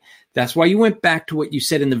up on it. That's why you went back to what you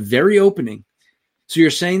said in the very opening. So you're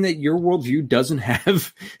saying that your worldview doesn't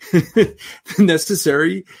have the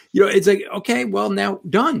necessary, it's like, okay, well, now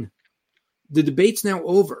done. The debate's now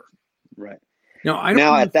over. Right. Now, I don't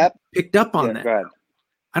know if he picked up on that. Go ahead.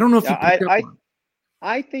 I don't know if he picked up on it.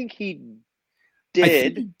 I think he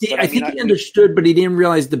did. I think he understood, but he didn't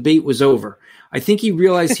realize the debate was over. I think he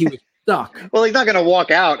realized he was stuck. Well, he's not going to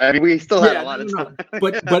walk out. I mean, we still had a lot of time.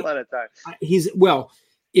 But a lot of time.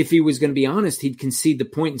 If he was going to be honest, he'd concede the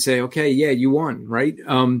point and say, okay, yeah, you won, right?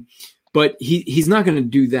 But he's not going to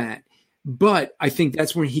do that. But I think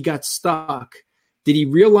that's when he got stuck. Did he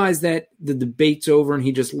realize that the debate's over and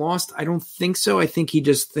he just lost? I don't think so. I think he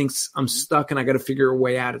just thinks, I'm stuck and I got to figure a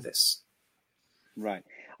way out of this. Right.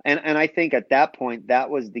 And I think at that point, that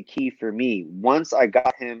was the key for me. Once I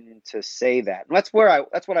got him to say that, that's what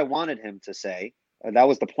I wanted him to say. That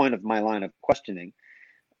was the point of my line of questioning.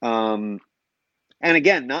 And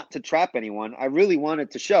again, not to trap anyone, I really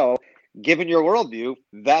wanted to show, given your worldview,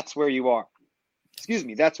 that's where you are.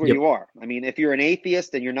 That's where you are. I mean, if you're an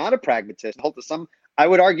atheist and you're not a pragmatist, I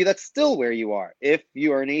would argue that's still where you are if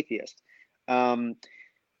you are an atheist.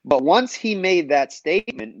 But once he made that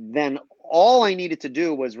statement, then all I needed to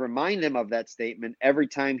do was remind him of that statement every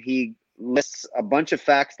time he lists a bunch of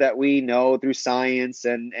facts that we know through science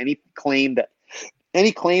and any claim that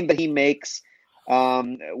he makes.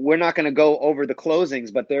 We're not going to go over the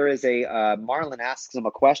closings, but there is Marlon asks him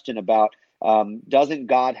a question about, doesn't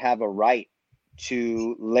God have a right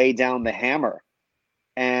to lay down the hammer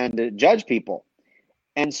and judge people?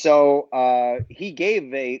 And so he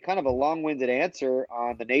gave a kind of a long-winded answer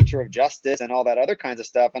on the nature of justice and all that other kinds of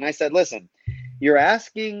stuff. And I said, listen, you're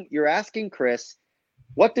asking Chris,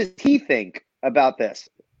 what does he think about this?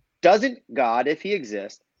 Doesn't God, if he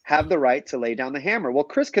exists, have the right to lay down the hammer? Well,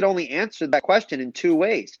 Chris could only answer that question in two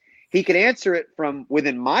ways. He could answer it from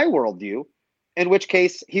within my worldview, in which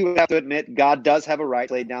case he would have to admit God does have a right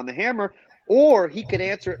to lay down the hammer, or he could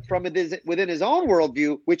answer it from within his own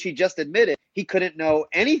worldview, which he just admitted he couldn't know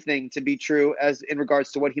anything to be true as in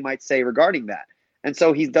regards to what he might say regarding that. And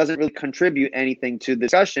so he doesn't really contribute anything to the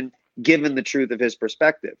discussion given the truth of his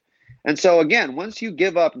perspective. And so again, once you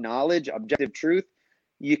give up knowledge, objective truth,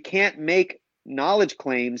 you can't make knowledge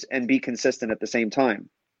claims and be consistent at the same time.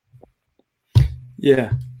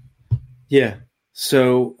 Yeah.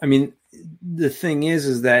 So, I mean, the thing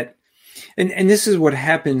is that, and this is what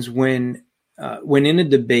happens when in a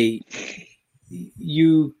debate,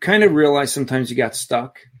 you kind of realize sometimes you got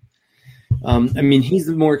stuck. I mean, he's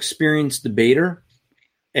the more experienced debater,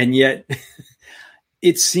 and yet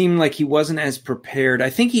it seemed like he wasn't as prepared. I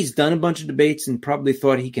think he's done a bunch of debates and probably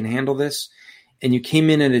thought he can handle this, and you came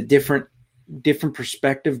in at a different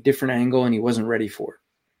perspective, different angle, and he wasn't ready for it.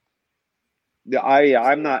 Yeah,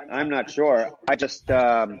 I'm not sure. I just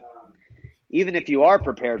even if you are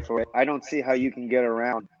prepared for it, I don't see how you can get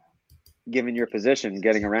around given your position,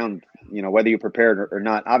 getting around, whether you're prepared or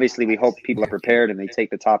not. Obviously, we hope people are prepared and they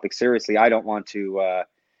take the topic seriously. I don't want to,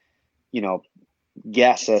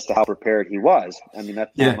 guess as to how prepared he was. I mean,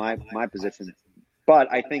 that's not my position.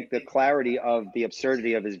 But I think the clarity of the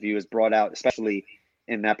absurdity of his view is brought out, especially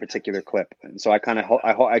in that particular clip. And so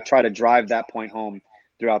I try to drive that point home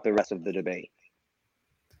throughout the rest of the debate.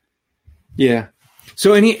 Yeah.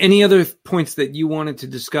 So any other points that you wanted to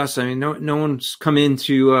discuss? I mean, no one's come in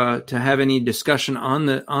to have any discussion on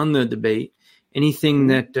the debate. Anything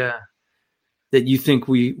that you think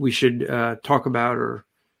we should talk about or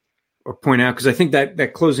point out? Because I think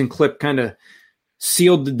that closing clip kind of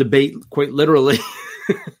sealed the debate quite literally.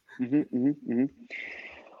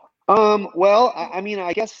 Well, I mean,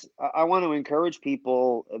 I guess I want to encourage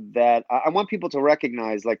people that I want people to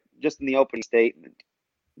recognize, like just in the opening statement,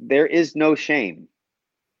 there is no shame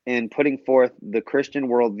in putting forth the Christian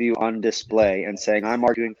worldview on display and saying, I'm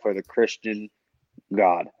arguing for the Christian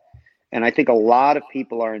God. And I think a lot of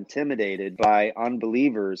people are intimidated by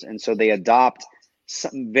unbelievers, and so they adopt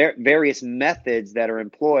some various methods that are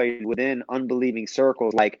employed within unbelieving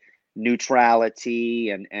circles, like neutrality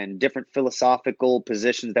and different philosophical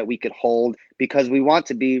positions that we could hold, because we want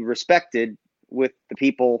to be respected with the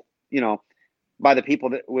people, by the people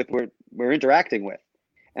that we're interacting with.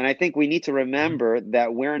 And I think we need to remember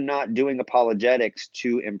that we're not doing apologetics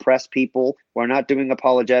to impress people. We're not doing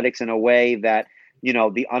apologetics in a way that,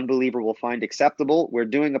 the unbeliever will find acceptable. We're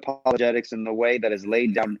doing apologetics in the way that is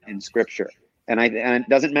laid down in Scripture. And it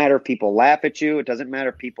doesn't matter if people laugh at you. It doesn't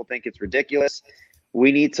matter if people think it's ridiculous.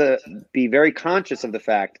 We need to be very conscious of the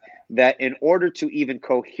fact that in order to even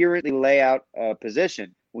coherently lay out a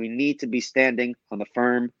position, we need to be standing on the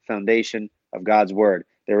firm foundation of God's word.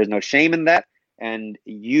 There is no shame in that. And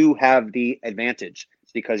you have the advantage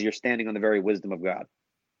because you're standing on the very wisdom of God.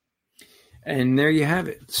 And there you have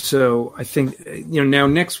it. So I think, now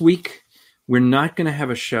next week, we're not going to have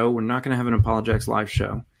a show. We're not going to have an Apologetics live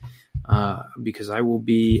show because I will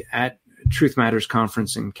be at Truth Matters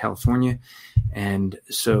conference in California. And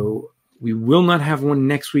so we will not have one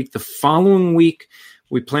next week. The following week,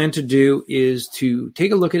 we plan to do is to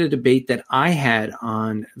take a look at a debate that I had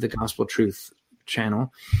on the Gospel Truth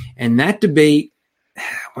channel. And that debate,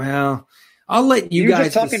 well, I'll let you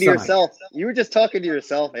guys decide. To yourself. You were just talking to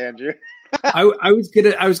yourself, Andrew. I was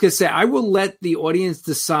gonna say I will let the audience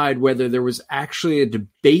decide whether there was actually a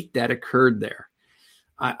debate that occurred there.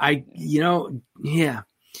 I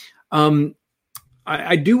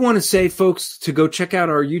do want to say, folks, to go check out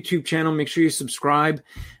our YouTube channel. Make sure you subscribe.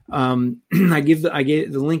 The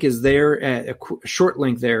link is there. A short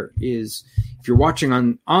link there is, if you're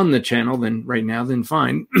watching on the channel, then right now, then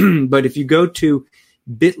fine. But if you go to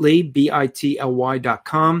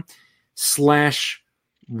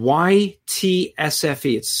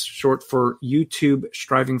bit.ly.com/YTSFE, it's short for YouTube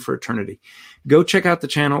Striving for Eternity. Go check out the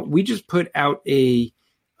channel. We just put out a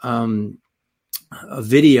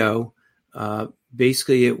video.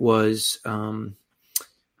 Basically, it was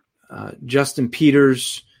Justin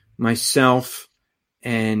Peters, myself,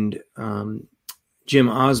 and Jim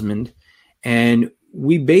Osmond. And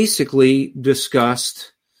we basically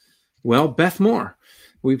discussed, Beth Moore.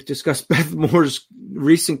 We've discussed Beth Moore's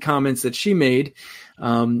recent comments that she made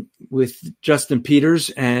with Justin Peters.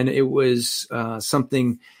 And it was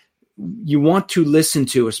something you want to listen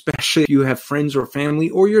to, especially if you have friends or family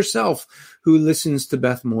or yourself who listens to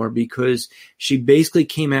Beth Moore, because she basically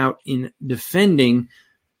came out in defending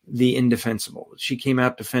the indefensible. She came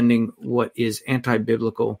out defending what is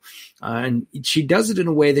anti-biblical. And she does it in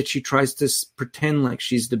a way that she tries to pretend like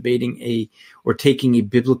she's debating or taking a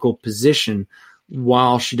biblical position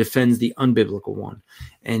while she defends the unbiblical one.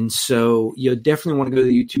 And so you definitely want to go to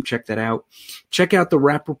the YouTube, check that out. Check out the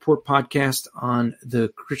Rap Report podcast on the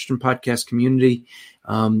Christian podcast community.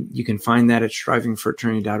 You can find that at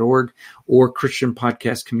strivingforeternity.org or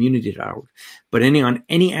christianpodcastcommunity.org. But on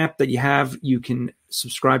any app that you have, you can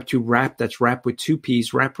subscribe to Rap. That's Rap with 2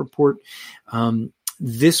 P's, Rap Report.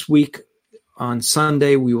 This week on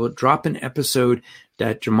Sunday, we will drop an episode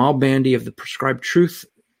that Jamal Bandy of the Prescribed Truth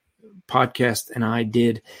podcast and I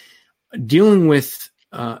did, dealing with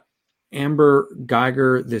Amber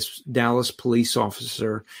Geiger, this Dallas police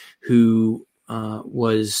officer who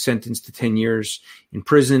was sentenced to 10 years in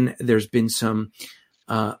prison. There's been some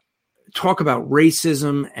talk about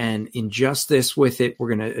racism and injustice with it.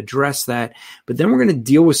 We're going to address that. But then we're going to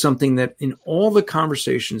deal with something that in all the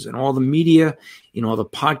conversations and all the media, in all the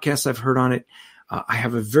podcasts I've heard on it, I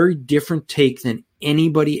have a very different take than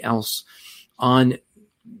anybody else on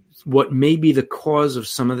what may be the cause of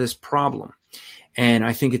some of this problem. And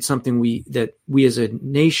I think it's something we as a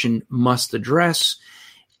nation must address.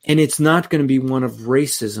 And it's not going to be one of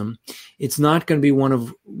racism. It's not going to be one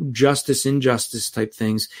of justice, injustice type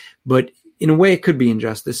things. But in a way, it could be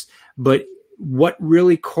injustice. But what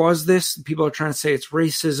really caused this? People are trying to say it's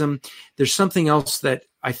racism. There's something else that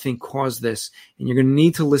I think caused this. And you're going to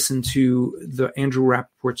need to listen to the Andrew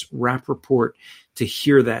Rappaport's Rap Report to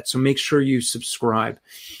hear that. So make sure you subscribe.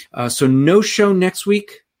 So no show next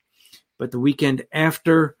week, but the weekend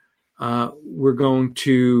after, we're going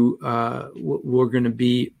to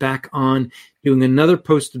be back on doing another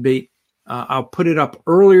post debate. I'll put it up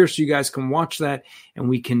earlier so you guys can watch that and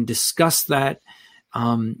we can discuss that.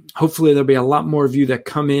 Hopefully there'll be a lot more of you that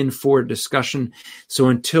come in for discussion. So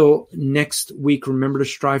until next week, remember to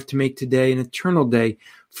strive to make today an eternal day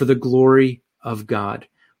for the glory of God.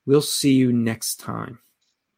 We'll see you next time.